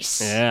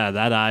face. Yeah,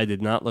 that eye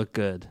did not look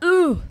good.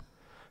 Ooh.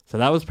 So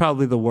that was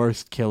probably the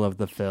worst kill of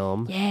the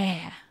film.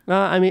 Yeah.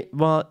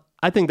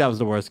 I think that was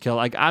the worst kill.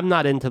 Like, I'm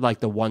not into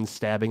the one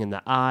stabbing in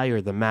the eye or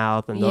the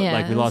mouth, and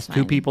we lost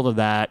 2 people to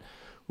that.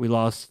 We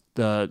lost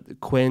the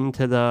Quinn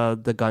to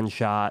the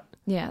gunshot.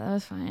 Yeah, that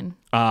was fine.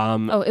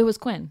 It was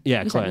Quinn.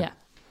 Yeah, Quinn.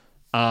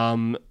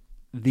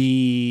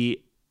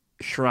 The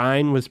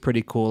shrine was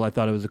pretty cool. I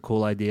thought it was a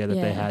cool idea that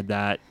they had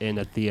that in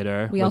a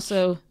theater. We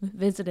also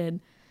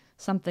visited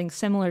something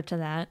similar to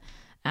that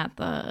at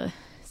the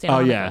Santa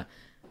Monica. Yeah.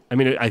 I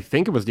mean, I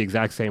think it was the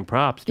exact same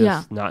props,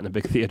 just not in a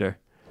big theater.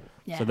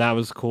 Yeah. So that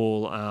was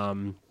cool.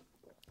 And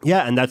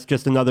that's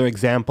just another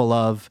example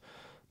of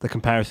the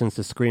comparisons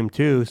to Scream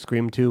 2.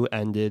 Scream 2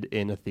 ended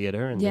in a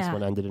theater, and this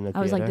one ended in a theater.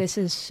 I was like, this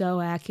is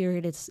so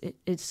accurate.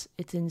 It's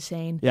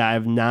insane. Yeah, I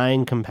have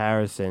 9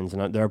 comparisons,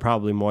 and there are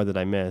probably more that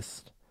I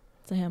missed.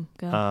 To him,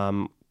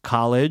 go.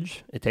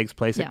 College. It takes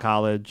place at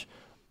college.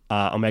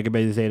 Omega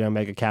Beta Zeta,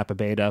 Omega Kappa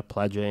Beta,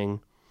 pledging.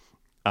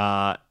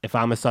 If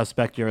I'm a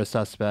suspect, you're a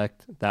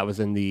suspect. That was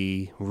in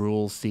the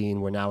rules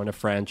scene. We're now in a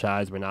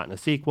franchise. We're not in a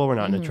sequel. We're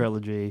not in a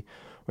trilogy.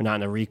 We're not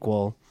in a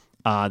requel.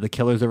 The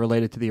killers are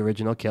related to the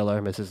original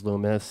killer, Mrs.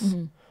 Loomis.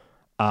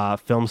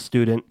 Film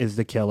student is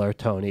the killer,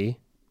 Tony.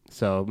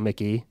 So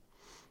Mickey.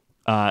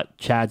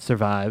 Chad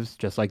survives,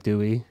 just like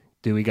Dewey.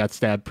 Dewey got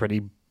stabbed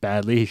pretty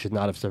badly. He should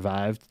not have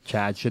survived.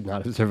 Chad should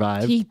not have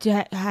survived.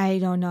 I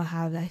don't know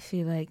how. I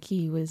feel like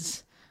he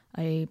was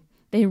They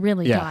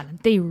really got him.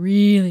 They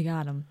really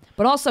got him.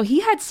 But also,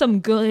 he had some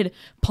good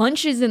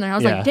punches in there. I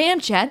was like, damn,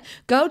 Chad,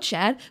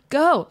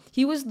 go.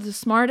 He was the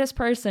smartest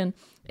person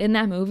in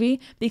that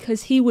movie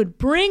because he would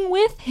bring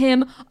with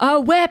him a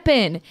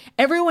weapon.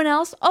 Everyone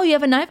else, oh, you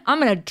have a knife? I'm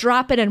going to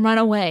drop it and run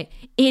away.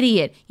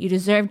 Idiot, you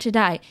deserve to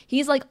die.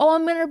 He's like, oh,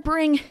 I'm going to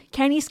bring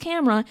Kenny's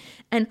camera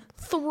and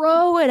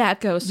throw it at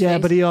Ghostface. Yeah,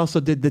 but he also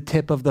did the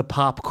tip of the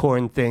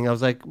popcorn thing. I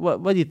was like,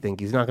 what do you think?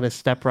 He's not going to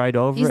step right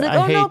over He's it? like,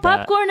 oh, no,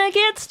 popcorn, I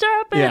can't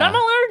stop it. Yeah. I'm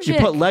allergic. You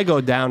put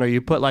Lego down or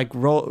you put like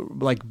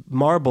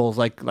marbles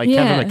like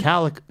Kevin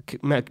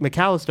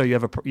McAllister,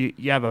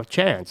 you have a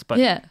chance. But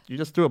you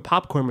just threw a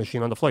popcorn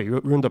machine on the floor. You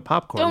ruined the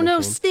popcorn machine. Oh,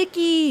 no,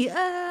 sticky.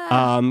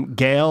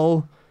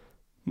 Gail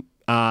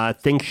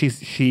thinks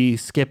she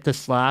skipped a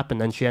slap and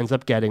then she ends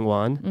up getting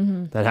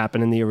one. That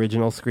happened in the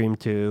original Scream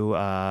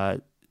 2.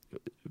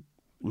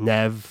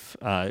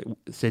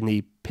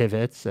 Sydney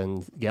pivots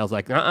and Gail's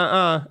like,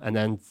 and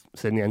then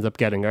Sydney ends up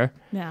getting her.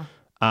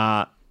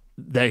 Yeah.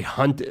 They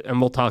hunt,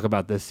 and we'll talk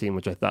about this scene,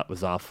 which I thought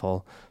was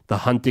awful. The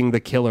hunting the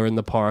killer in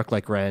the park,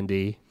 like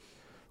Randy,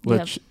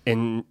 which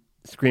in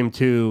Scream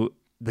 2,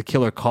 the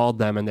killer called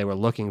them and they were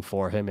looking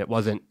for him. It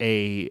wasn't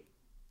they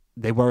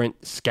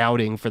weren't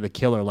scouting for the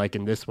killer like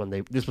in this one.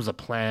 This was a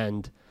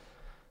planned,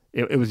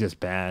 it was just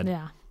bad.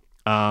 Yeah.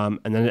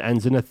 And then it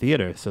ends in a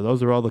theater. So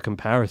those are all the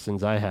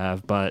comparisons I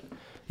have. But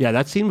yeah,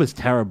 that scene was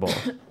terrible.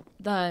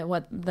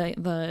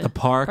 The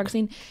park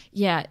scene?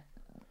 Yeah.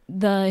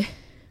 The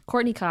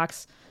Courtney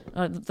Cox,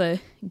 the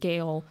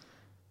Gail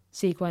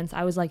sequence,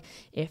 I was like,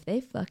 if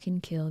they fucking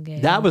kill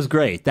Gail. That was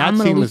great. That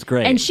scene was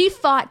great. And she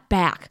fought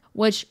back,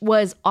 which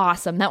was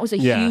awesome. That was a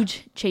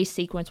huge chase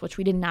sequence, which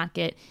we did not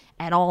get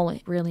at all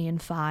really in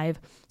 5.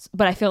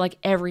 But I feel like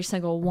every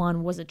single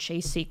one was a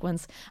chase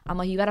sequence. I'm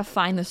like, you got to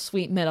find the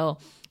sweet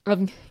middle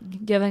of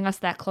giving us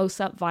that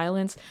close-up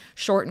violence,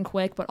 short and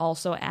quick, but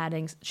also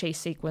adding chase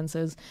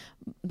sequences.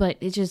 But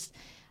it just,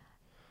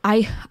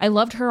 I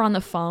loved her on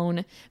the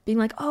phone being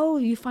like, oh,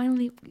 I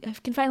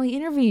can finally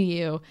interview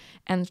you,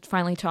 and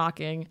finally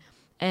talking.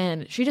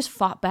 And she just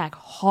fought back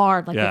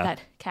hard, like with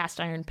that cast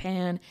iron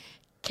pan,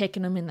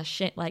 kicking him in the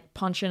shit, like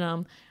punching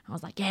him. I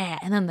was like, yeah.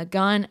 And then the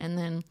gun, and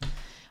then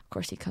of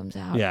course he comes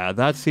out. Yeah,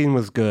 that scene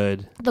was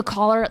good. The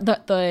caller,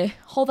 the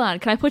hold on,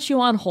 can I put you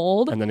on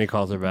hold? And then he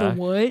calls her back.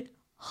 The what?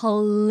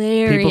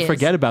 Hilarious. People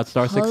forget about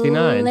Star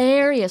 69.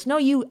 Hilarious. No,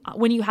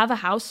 when you have a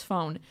house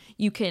phone,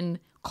 you can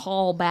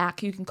call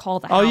back. You can call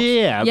the house. Oh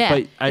yeah.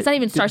 But it's not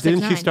even Star 69.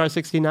 Didn't she Star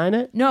 69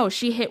 it? No,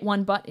 she hit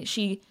one button.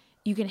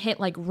 You can hit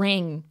like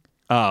ring.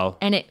 Oh.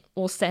 And it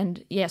will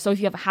send. Yeah. So if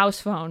you have a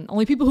house phone,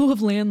 only people who have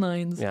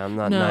landlines. Yeah, I'm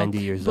not 90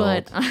 years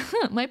old.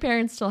 But my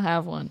parents still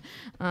have one.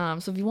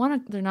 So if you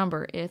want their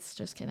number, it's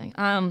just kidding.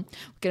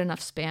 Get enough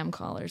spam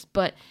callers.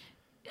 But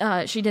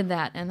she did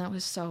that, and that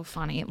was so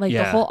funny. Like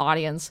the whole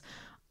audience.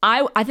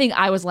 I think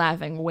I was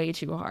laughing way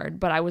too hard,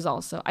 but I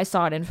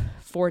saw it in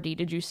 4D.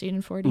 Did you see it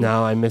in 4D?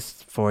 No, I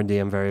missed 4D.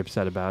 I'm very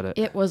upset about it.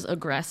 It was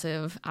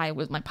aggressive.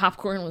 my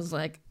popcorn was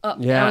like, oh,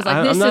 yeah, I was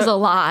like, this is a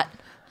lot.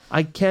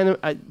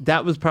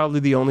 That was probably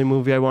the only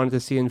movie I wanted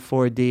to see in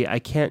 4D. I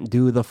can't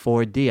do the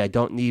 4D. I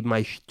don't need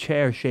my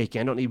chair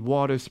shaking. I don't need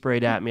water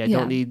sprayed at me. I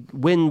don't need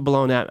wind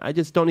blown at me. I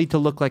just don't need to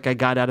look like I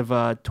got out of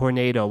a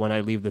tornado when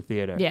I leave the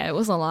theater. Yeah, it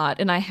was a lot.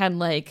 And I had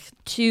like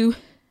 2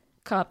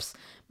 cups,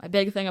 my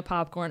big thing of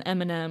popcorn,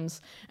 M&Ms,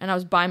 and I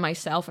was by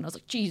myself, and I was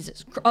like,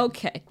 Jesus,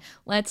 okay,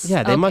 let's...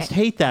 Yeah, they must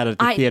hate that at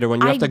the theater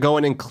when you have to go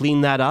in and clean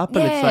that up,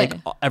 and it's like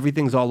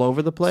everything's all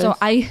over the place. So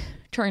I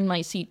turned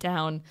my seat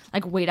down,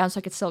 like way down, so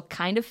I could still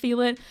kind of feel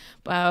it,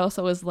 but I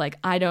also was like,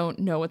 I don't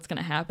know what's going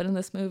to happen in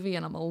this movie,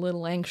 and I'm a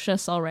little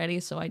anxious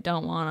already, so I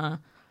don't want to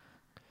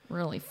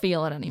really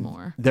feel it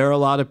anymore. There are a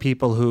lot of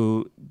people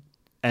who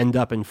end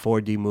up in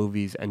 4D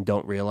movies and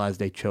don't realize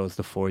they chose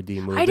the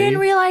 4D movie. I didn't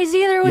realize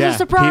either. It was a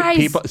surprise.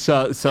 People,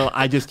 so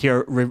I just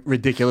hear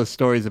ridiculous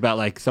stories about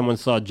like someone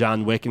saw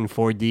John Wick in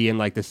 4D and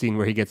like the scene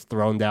where he gets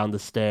thrown down the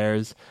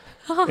stairs.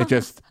 It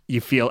just, you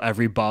feel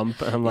every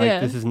bump. And I'm like,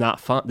 this is not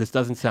fun. This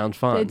doesn't sound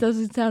fun. It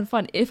doesn't sound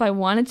fun. If I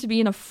wanted to be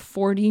in a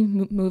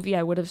 4D movie,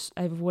 I would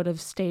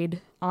have stayed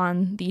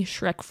on the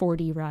Shrek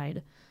 4D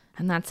ride.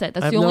 And that's it.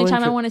 That's the only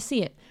time I want to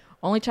see it.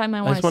 Only time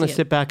I want to see it. I just want to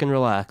sit back and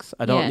relax.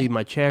 I don't need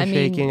my chair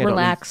shaking.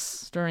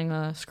 Relax during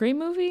a Scream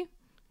movie?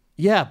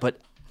 Yeah, but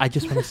I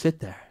just want to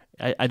sit there.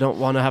 I don't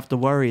want to have to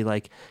worry,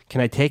 like,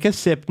 can I take a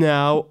sip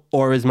now,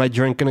 or is my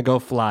drink going to go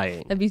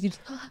flying?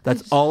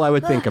 That's all I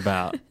would think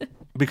about.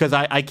 Because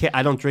I can't.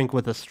 I don't drink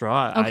with a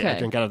straw. I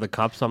drink out of the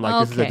cup, so I'm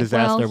like, this is a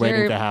disaster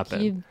waiting to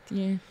happen.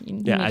 You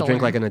I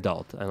drink like an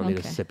adult. I don't need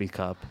a sippy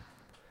cup.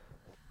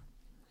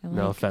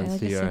 No offense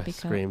to a your sippy cup.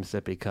 Scream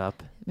sippy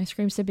cup. My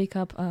Scream sippy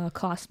cup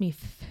cost me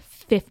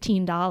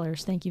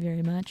 $15. Thank you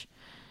very much.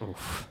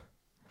 Oof.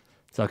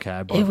 It's okay.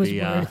 I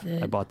worth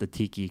it. I bought the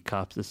tiki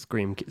cups, the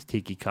Scream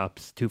tiki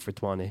cups, 2 for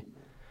 $20.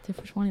 2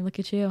 for $20. Look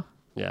at you.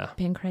 Yeah.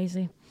 Being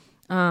crazy.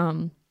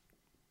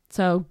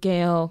 So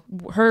Gail,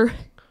 her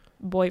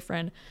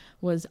boyfriend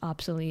was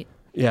obsolete.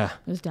 Yeah.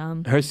 It was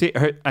dumb. Her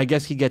I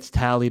guess he gets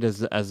tallied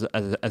as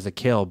a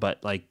kill,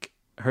 but like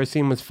her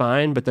scene was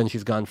fine, but then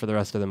she's gone for the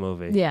rest of the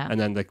movie. Yeah. And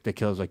then the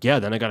killer's like, yeah,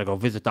 then I got to go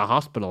visit the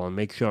hospital and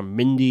make sure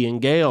Mindy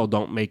and Gail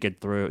don't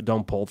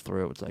pull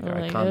through. It's like, all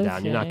right, calm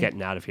down. You're not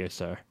getting out of here,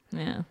 sir.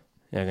 Yeah.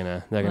 They're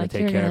gonna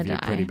take care of you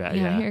pretty bad.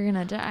 Yeah, Yeah, you're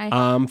gonna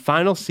die.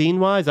 Final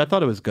scene wise, I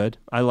thought it was good.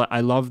 I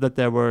love that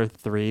there were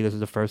 3. This is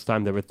the first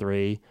time there were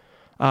 3,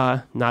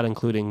 not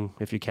including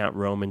if you count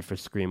Roman for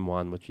Scream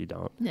 1, which you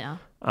don't. Yeah.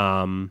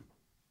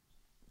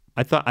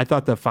 I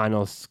thought the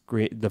final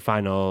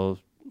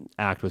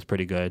act was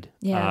pretty good.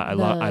 Yeah,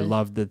 I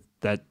love that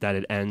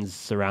it ends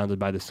surrounded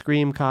by the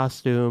Scream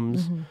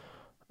costumes.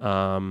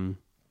 Mm-hmm.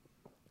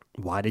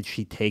 Why did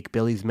she take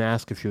Billy's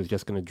mask if she was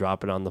just going to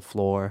drop it on the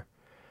floor?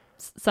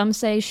 Some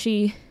say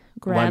she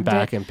grabbed went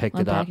back it, and picked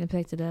went it back up. and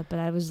picked it up. But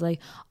I was like,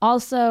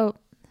 also,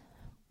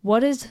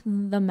 what is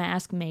the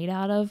mask made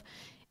out of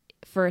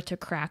for it to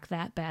crack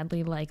that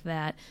badly like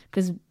that?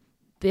 Because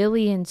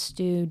Billy and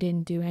Stu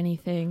didn't do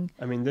anything.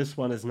 I mean, this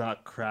one is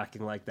not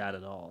cracking like that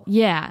at all.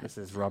 Yeah. This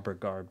is rubber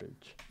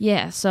garbage.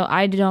 Yeah, so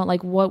I don't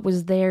like what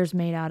was theirs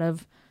made out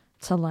of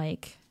to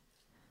like.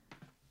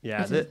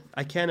 Yeah,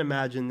 I can't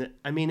imagine that.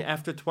 I mean,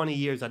 after 20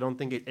 years, I don't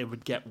think it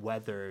would get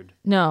weathered.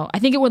 No, I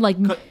think it would like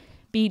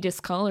be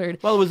discolored.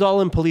 Well, it was all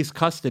in police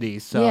custody,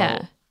 so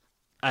yeah.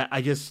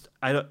 I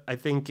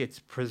think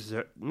it's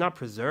not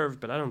preserved,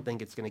 but I don't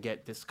think it's gonna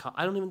get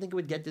I don't even think it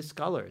would get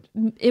discolored.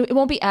 It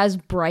won't be as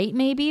bright,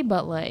 maybe,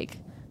 but like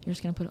you're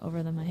just gonna put it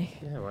over the mic.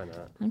 Yeah, why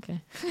not?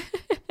 Okay.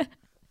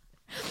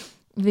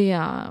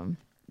 the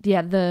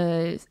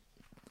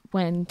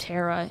when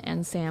Tara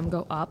and Sam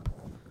go up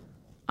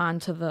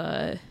onto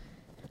the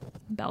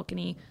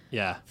balcony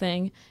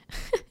thing,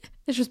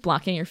 it's just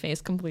blocking your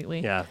face completely.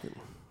 Yeah,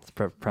 it's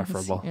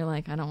preferable. You're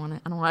like, I don't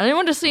want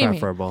anyone to see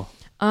preferable.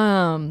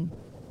 me.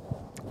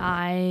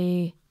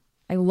 I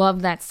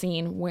love that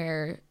scene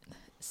where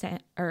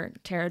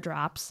Tara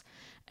drops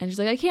and she's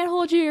like, I can't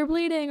hold you, you're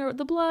bleeding, or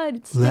the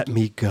blood. Let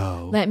me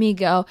go. Let me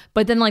go.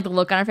 But then like the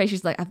look on her face,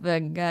 she's like, I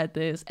got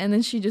this. And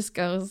then she just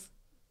goes,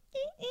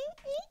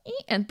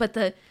 but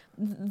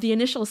the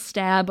initial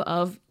stab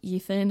of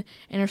Ethan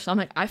in her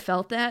stomach, I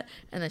felt that,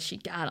 and then she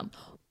got him.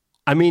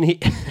 I mean,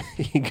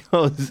 he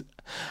goes,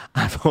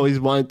 I've always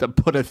wanted to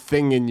put a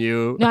thing in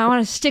you. No, I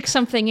want to stick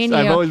something in you.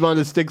 I've always wanted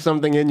to stick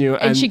something in you.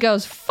 And she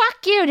goes,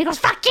 fuck you. And he goes,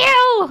 fuck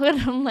you.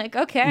 And I'm like,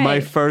 okay. My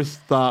first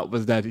thought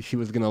was that she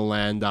was going to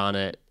land on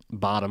it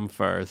bottom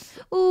first.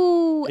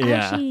 Ooh,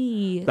 yeah.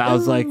 ouchie. I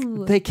was like,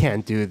 they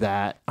can't do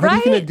that. Are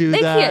they going to do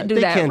that? Can't do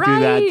that, can't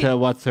right? do that to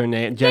what's her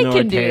name? Jenna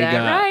Ortega. Do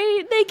that, right?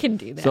 They can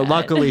do that. So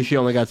luckily she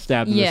only got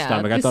stabbed in the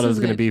stomach. I thought it was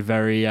going to be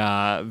very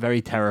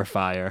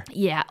Terrifier.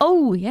 Yeah.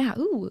 Oh, yeah.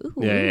 Ooh.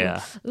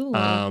 Yeah.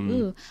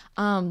 Ooh.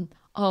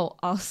 Oh,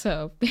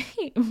 also,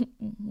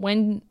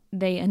 when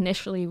they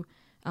initially,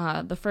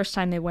 the first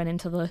time they went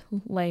into the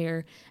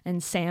lair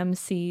and Sam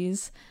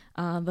sees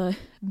the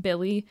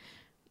Billy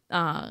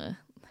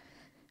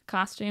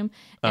costume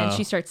and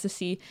she starts to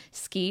see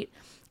Skeet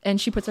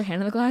and she puts her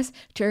hand in the glass,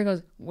 Tara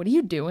goes, what are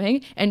you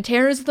doing? And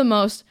Tara's the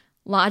most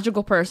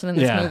logical person in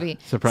this movie.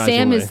 Surprisingly.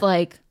 Sam is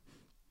like,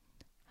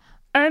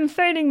 I'm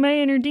fighting my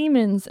inner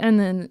demons, and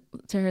then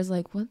Tara's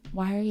like, "What?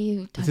 Why are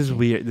you?" This is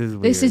weird.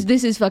 This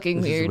is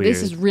fucking weird.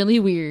 This is really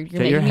weird.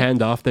 Get your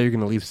hand off there. You're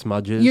gonna leave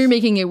smudges. You're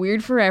making it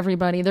weird for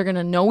everybody. They're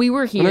gonna know we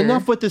were here. And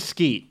enough with the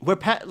Skeet. We're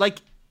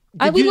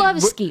we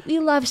love Skeet. We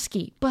love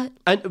Skeet, but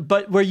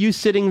were you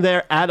sitting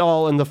there at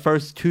all in the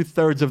first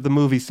 2/3 of the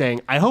movie saying,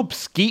 "I hope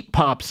Skeet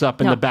pops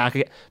up in the back"?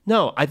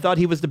 No, I thought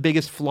he was the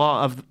biggest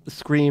flaw of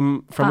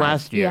Scream from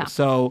last year. Yeah.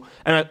 So,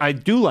 and I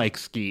do like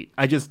Skeet.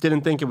 I just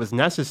didn't think it was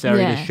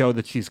necessary to show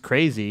that she's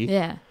crazy.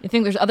 Yeah, I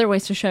think there's other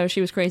ways to show she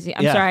was crazy.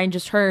 I'm sorry,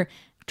 just her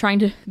trying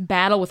to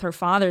battle with her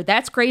father.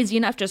 That's crazy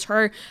enough. Just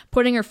her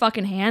putting her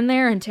fucking hand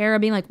there and Tara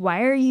being like,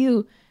 "Why are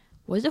you?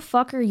 What the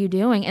fuck are you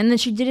doing?" And then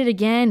she did it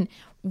again.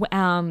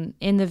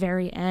 In the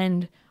very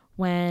end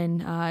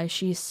when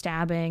she's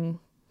stabbing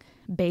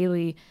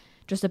Bailey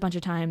just a bunch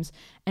of times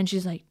and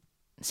she's like,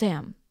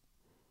 Sam,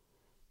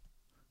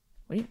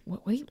 what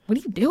are you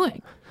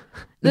doing?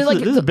 This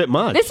is a bit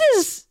much.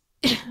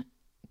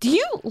 Do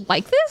you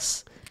like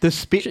this? The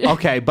speed,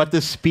 okay, but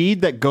the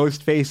speed that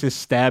Ghostface is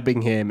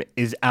stabbing him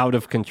is out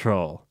of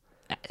control.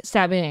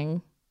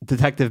 Stabbing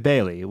Detective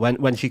Bailey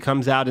when she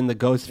comes out in the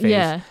ghost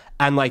face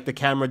and like the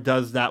camera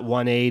does that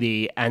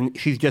 180 and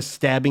she's just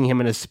stabbing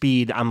him in a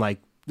speed. I'm like,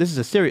 this is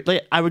a serious.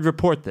 Like, I would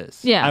report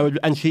this. Yeah, I would,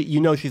 and she,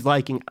 she's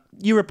liking.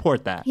 You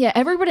report that. Yeah,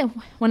 everybody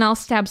when Elle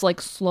stabs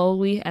like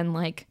slowly and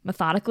like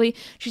methodically,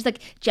 she's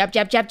like jab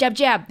jab jab jab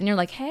jab, and you're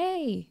like,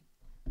 hey,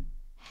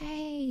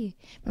 hey,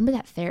 remember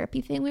that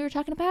therapy thing we were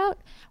talking about?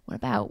 What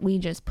about we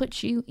just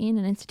put you in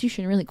an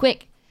institution really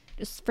quick?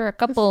 Just for a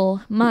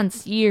couple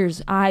months,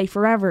 years,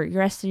 forever, the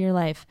rest of your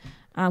life.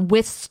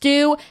 With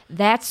Stu,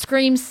 that's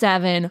Scream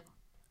 7.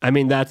 I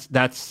mean,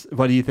 that's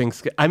what do you think?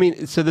 I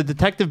mean, so the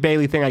Detective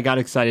Bailey thing, I got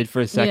excited for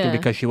a second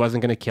because she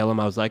wasn't going to kill him.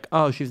 I was like,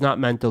 oh, she's not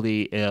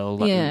mentally ill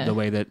the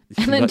way that.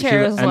 And then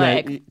Tara's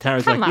like,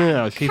 come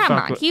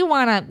on, you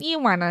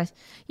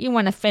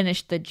wanna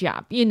finish the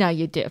job. You know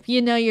you do.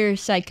 You know you're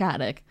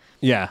psychotic.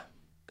 Yeah.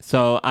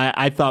 So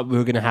I thought we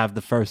were going to have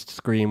the first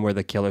Scream where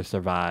the killer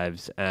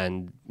survives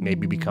and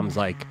maybe becomes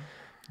like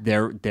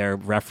their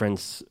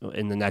reference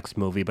in the next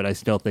movie, but I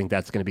still think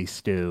that's going to be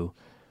Stu.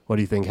 What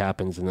do you think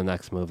happens in the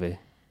next movie?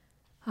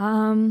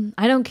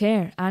 I don't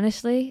care.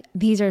 Honestly,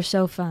 these are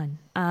so fun.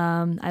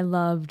 I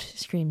loved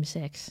Scream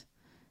 6.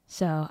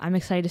 So I'm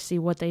excited to see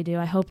what they do.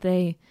 I hope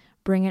they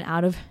bring it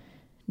out of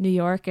New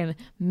York and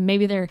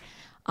maybe they're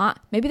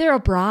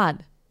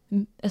abroad,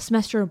 a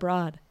semester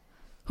abroad.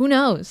 Who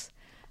knows?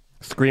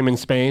 Scream in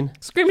Spain?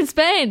 Scream in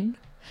Spain.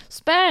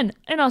 Spain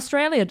in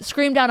Australia.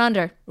 Scream Down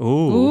Under.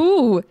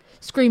 Ooh.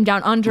 Scream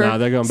Down Under. No,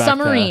 they're going back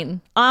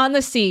submarine. On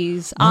the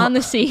seas. On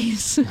the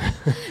seas.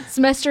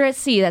 Semester at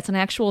sea. That's an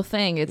actual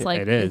thing. It's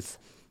like... It is.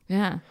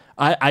 Yeah.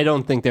 I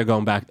don't think they're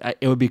going back.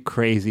 It would be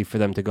crazy for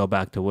them to go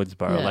back to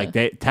Woodsboro. Yeah.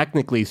 Like,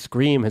 technically,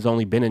 Scream has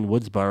only been in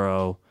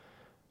Woodsboro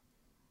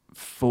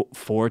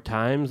four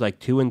times. Like,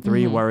 2 and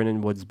 3 weren't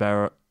in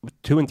Woodsboro.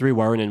 2 and 3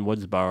 weren't in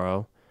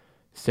Woodsboro.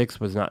 6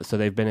 was not. So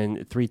they've been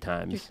in 3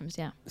 times. 3 times,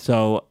 yeah.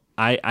 So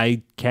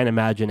I can't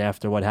imagine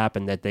after what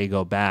happened that they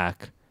go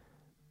back.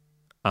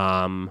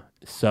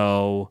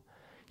 So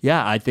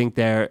yeah, I think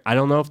I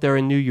don't know if they're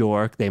in New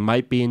York. They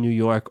might be in New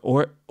York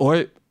or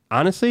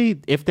honestly,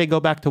 if they go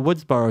back to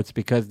Woodsboro, it's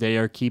because they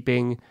are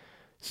keeping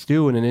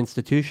Stu in an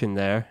institution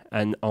there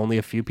and only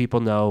a few people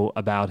know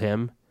about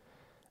him.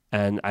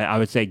 And I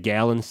would say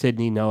Gail and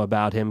Sydney know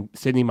about him.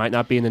 Sydney might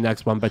not be in the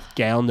next one, but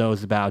Gail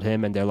knows about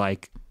him and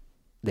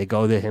they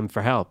go to him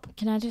for help.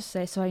 Can I just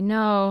say, so I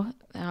know,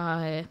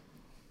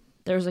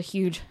 there's a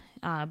huge,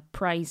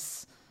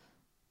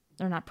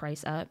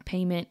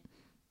 payment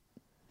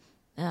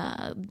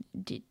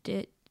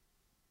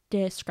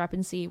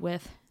discrepancy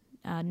with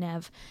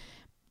Nev,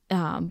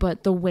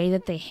 but the way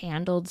that they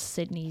handled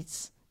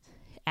Sydney's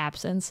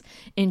absence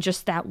in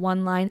just that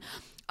one line,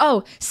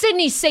 oh,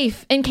 Sydney's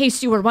safe, in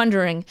case you were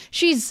wondering,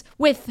 she's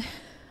with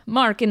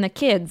Mark and the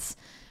kids.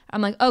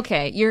 I'm like,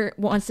 okay, you're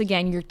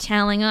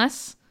telling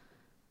us.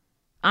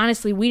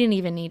 Honestly, we didn't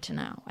even need to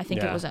know. I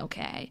think it was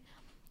okay.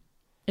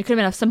 It could have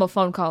been a simple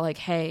phone call like,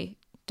 hey,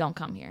 don't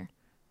come here.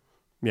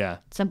 Yeah.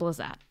 Simple as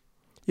that.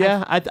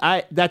 Yeah,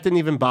 I that didn't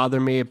even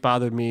bother me. It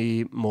bothered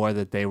me more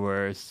that they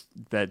were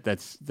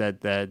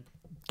that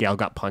Gail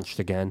got punched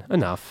again.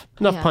 Enough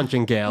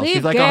punching Gail.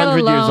 She's like Gail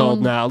 100 years alone.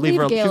 old now. Leave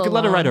her. Gail She could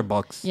let her alone. write her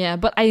books. Yeah,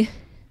 but I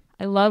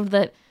love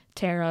that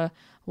Tara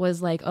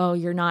was like, oh,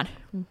 you're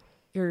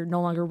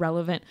no longer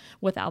relevant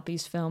without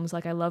these films.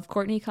 Like, I love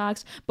Courtney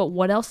Cox, but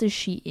what else is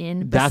she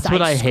in besides That's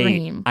what I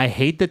Scream? hate. I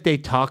hate that they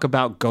talk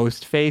about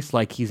Ghostface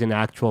like he's an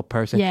actual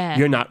person. Yeah.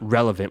 You're not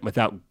relevant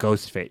without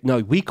Ghostface. No,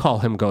 we call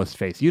him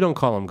Ghostface. You don't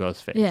call him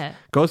Ghostface. Yeah.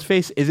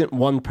 Ghostface isn't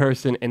one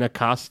person in a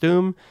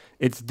costume.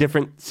 It's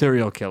different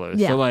serial killers.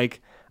 Yeah. So, like,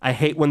 I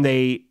hate when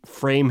they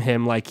frame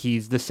him like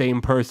he's the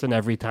same person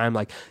every time.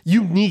 Like,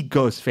 you need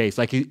Ghostface,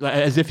 like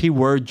as if he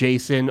were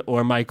Jason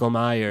or Michael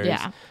Myers.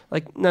 Yeah.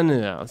 Like,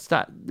 no,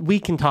 stop. We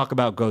can talk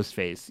about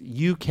Ghostface.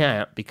 You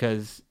can't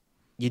because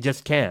you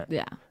just can't.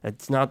 Yeah.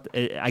 It's not.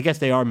 I guess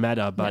they are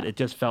meta, but it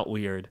just felt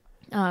weird.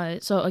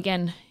 So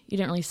again, you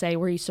didn't really say.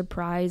 Were you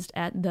surprised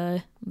at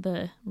the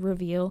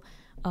reveal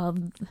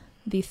of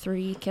the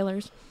 3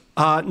 killers?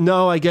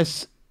 No, I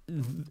guess.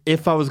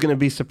 If I was going to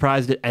be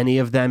surprised at any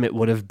of them, it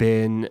would have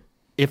been,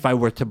 if I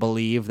were to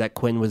believe that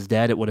Quinn was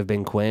dead, it would have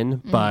been Quinn.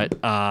 But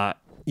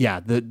yeah,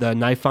 the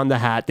knife on the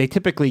hat, they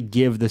typically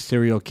give the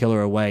serial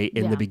killer away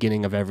in the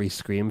beginning of every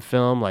Scream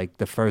film. Like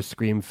the first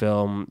Scream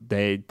film,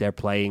 they're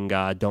playing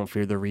Don't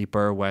Fear the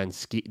Reaper when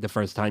the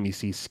first time you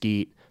see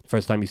Skeet, the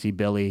first time you see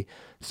Billy.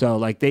 So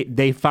like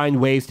they find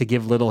ways to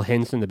give little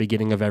hints in the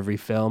beginning of every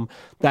film.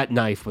 That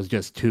knife was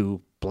just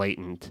too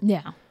blatant.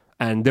 Yeah.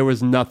 And there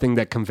was nothing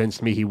that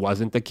convinced me he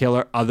wasn't the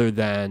killer other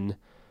than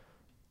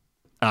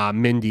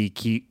Mindy,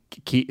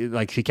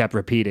 like she kept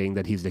repeating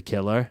that he's the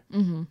killer.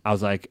 Mm-hmm. I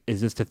was like,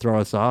 is this to throw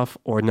us off?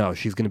 Or no,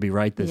 she's going to be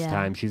right this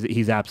time.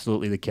 He's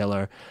absolutely the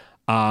killer.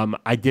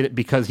 I did it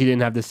because he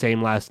didn't have the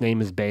same last name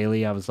as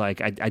Bailey. I was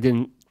like, I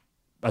didn't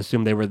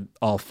assume they were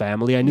all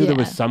family. I knew there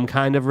was some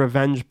kind of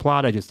revenge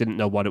plot. I just didn't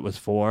know what it was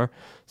for.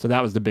 So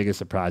that was the biggest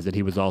surprise, that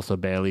he was also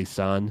Bailey's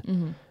son.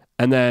 Mm-hmm.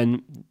 And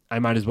then I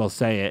might as well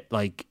say it,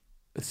 like,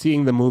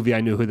 seeing the movie, I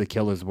knew who the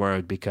killers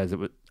were because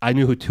I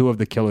knew who 2 of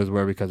the killers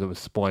were because it was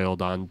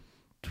spoiled on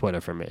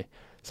Twitter for me.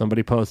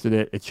 Somebody posted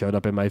it. It showed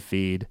up in my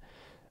feed.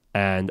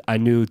 And I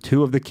knew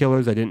 2 of the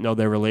killers. I didn't know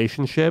their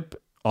relationship.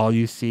 All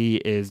you see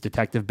is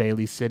Detective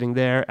Bailey sitting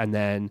there and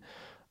then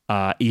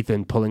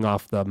Ethan pulling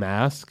off the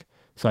mask.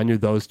 So I knew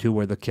those two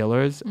were the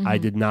killers. I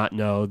did not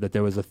know that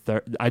there was a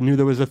third. I knew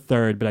there was a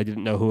third, but I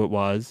didn't know who it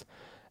was,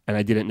 and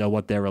I didn't know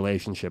what their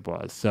relationship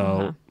was.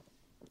 So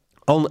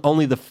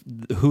only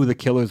who the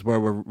killers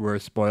were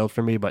spoiled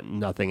for me, but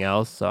nothing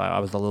else. So I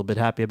was a little bit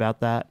happy about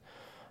that.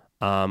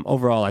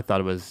 Overall, I thought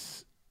it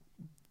was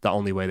the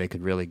only way they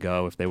could really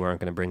go if they weren't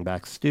going to bring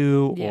back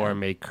Stu or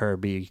make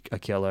Kirby a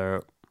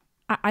killer.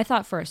 I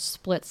thought for a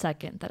split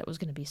second that it was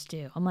going to be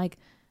Stu. I'm like,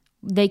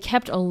 they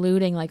kept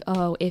alluding like,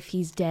 oh, if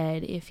he's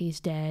dead, if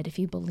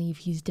you believe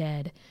he's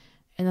dead.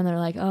 And then they're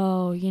like,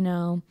 oh, you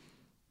know,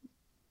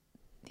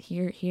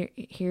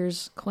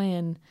 here's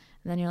Quinn.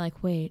 And then you're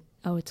like, wait,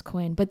 oh, it's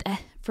Quinn. But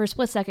for a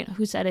split second,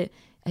 who said it?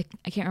 I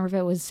can't remember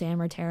if it was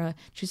Sam or Tara.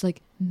 She's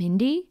like,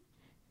 Mindy?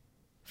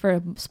 For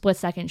a split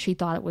second, she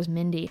thought it was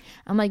Mindy.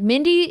 I'm like,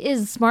 Mindy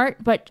is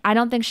smart, but I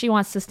don't think she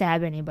wants to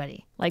stab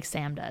anybody like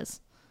Sam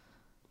does.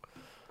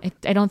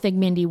 I don't think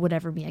Mindy would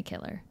ever be a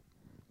killer.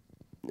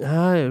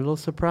 It'll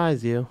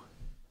surprise you.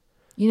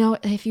 You know,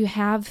 if you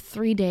have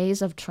 3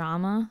 days of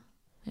trauma,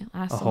 it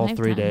lasts a whole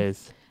lifetime. 3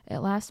 days. It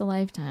lasts a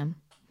lifetime.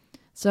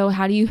 So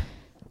how do you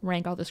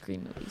rank all the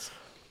Scream movies?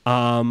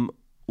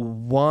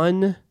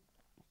 1,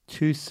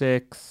 2,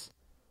 6,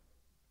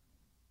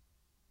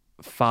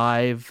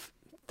 5,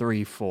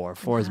 3, 4.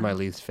 4 is my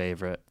least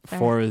favorite. Fair.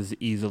 4 is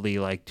easily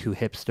like too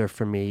hipster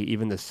for me.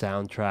 Even the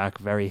soundtrack,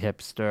 very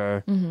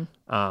hipster.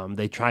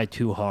 They tried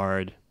too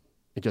hard.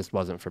 It just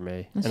wasn't for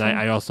me. That's and fair.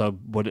 I also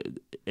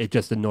it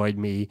just annoyed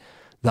me,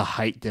 the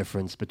height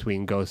difference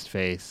between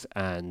Ghostface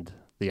and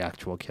the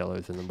actual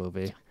killers in the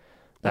movie.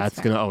 That's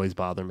fair. going to always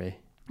bother me.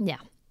 Yeah.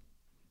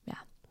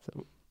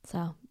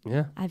 So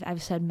Yeah.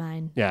 I've said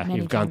mine. Yeah, many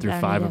you've gone times. through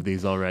I don't 5 need of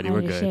these already. I We're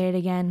don't need to good. say it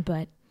again,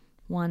 but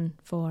 1,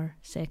 4,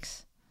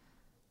 6.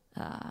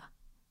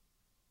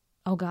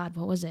 Oh God,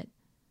 what was it?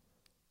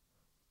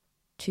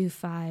 2,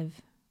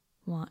 5,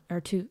 1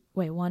 or 2.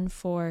 Wait, 1,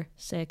 4,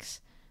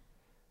 6.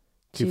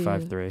 2,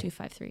 5, 3. 2,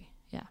 5, 3.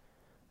 Yeah.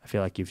 I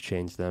feel like you've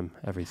changed them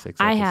every 6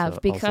 I episodes. have, all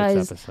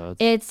because 6 episodes.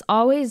 it's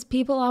always,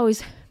 people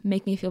always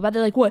make me feel bad.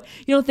 They're like, what?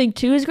 You don't think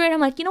 2 is great? I'm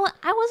like, you know what?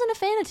 I wasn't a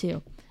fan of 2.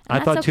 And I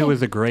that's thought 2 okay.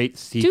 was a great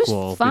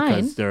sequel fine.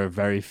 because there are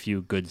very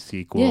few good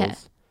sequels. Yeah.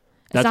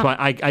 That's not- why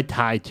I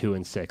tie 2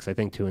 and 6. I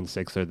think 2 and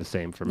 6 are the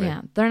same for me.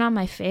 Yeah, they're not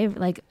my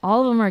favorite. Like, all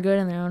of them are good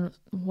in their own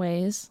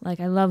ways. Like,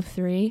 I love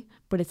 3,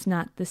 but it's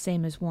not the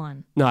same as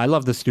 1. No, I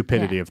love the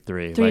stupidity Yeah. of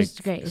 3. 3 Like, is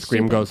great. It's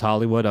Scream stupid. Goes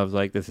Hollywood. I was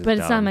like, this is But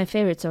dumb. it's not my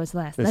favorite, so it's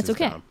less. This That's is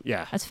okay. dumb.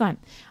 Yeah. That's fine.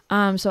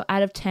 So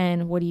out of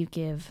 10, what do you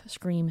give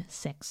Scream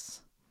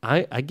 6?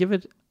 I would give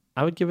it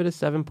a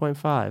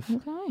 7.5.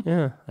 Okay.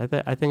 Yeah.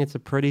 I think it's a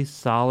pretty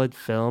solid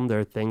film. There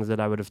are things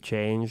that I would have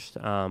changed.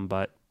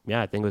 But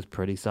yeah, I think it was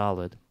pretty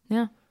solid.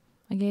 Yeah.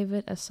 I gave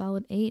it a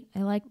solid 8.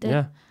 I liked it.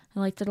 Yeah. I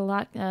liked it a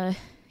lot.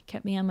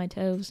 Kept me on my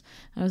toes.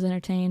 I was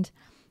entertained.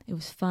 It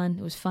was fun.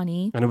 It was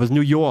funny. And it was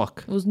New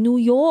York. It was New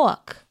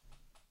York.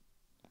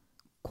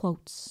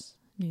 Quotes.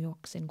 New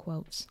York's in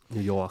quotes.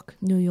 New York.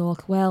 New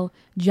York. Well,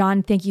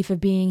 John, thank you for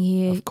being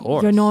here. Of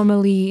course. You're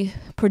normally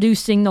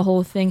producing the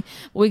whole thing.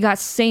 We got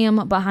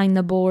Sam behind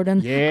the board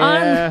and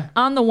Yeah.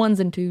 on the 1s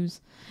and 2s,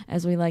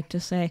 as we like to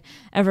say.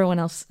 Everyone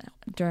else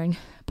during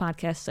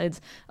podcast says,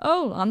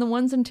 oh, on the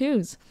 1s and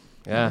 2s.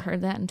 Yeah. Never heard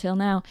that until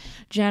now.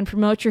 John,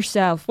 promote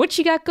yourself. What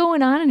you got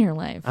going on in your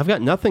life? I've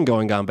got nothing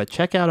going on, but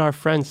check out our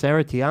friend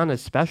Sarah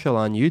Tiana's special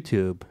on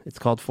YouTube. It's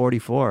called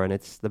 44, and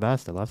it's the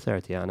best. I love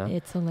Sarah Tiana.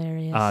 It's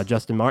hilarious.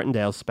 Justin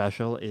Martindale's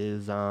special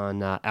is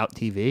on Out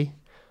TV.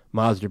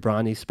 Maz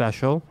Jobrani's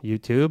special,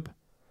 YouTube.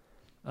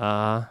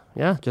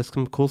 Yeah, just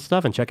some cool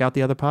stuff. And check out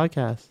the other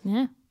podcasts.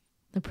 Yeah,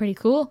 they're pretty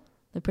cool.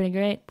 They're pretty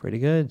great. Pretty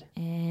good.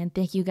 And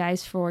thank you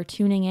guys for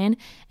tuning in.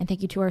 And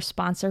thank you to our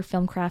sponsor,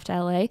 Filmcraft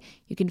LA.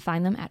 You can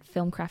find them at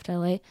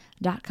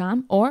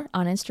filmcraftla.com or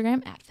on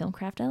Instagram at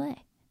filmcraftla.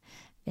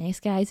 Thanks,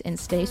 guys, and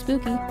stay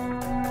spooky.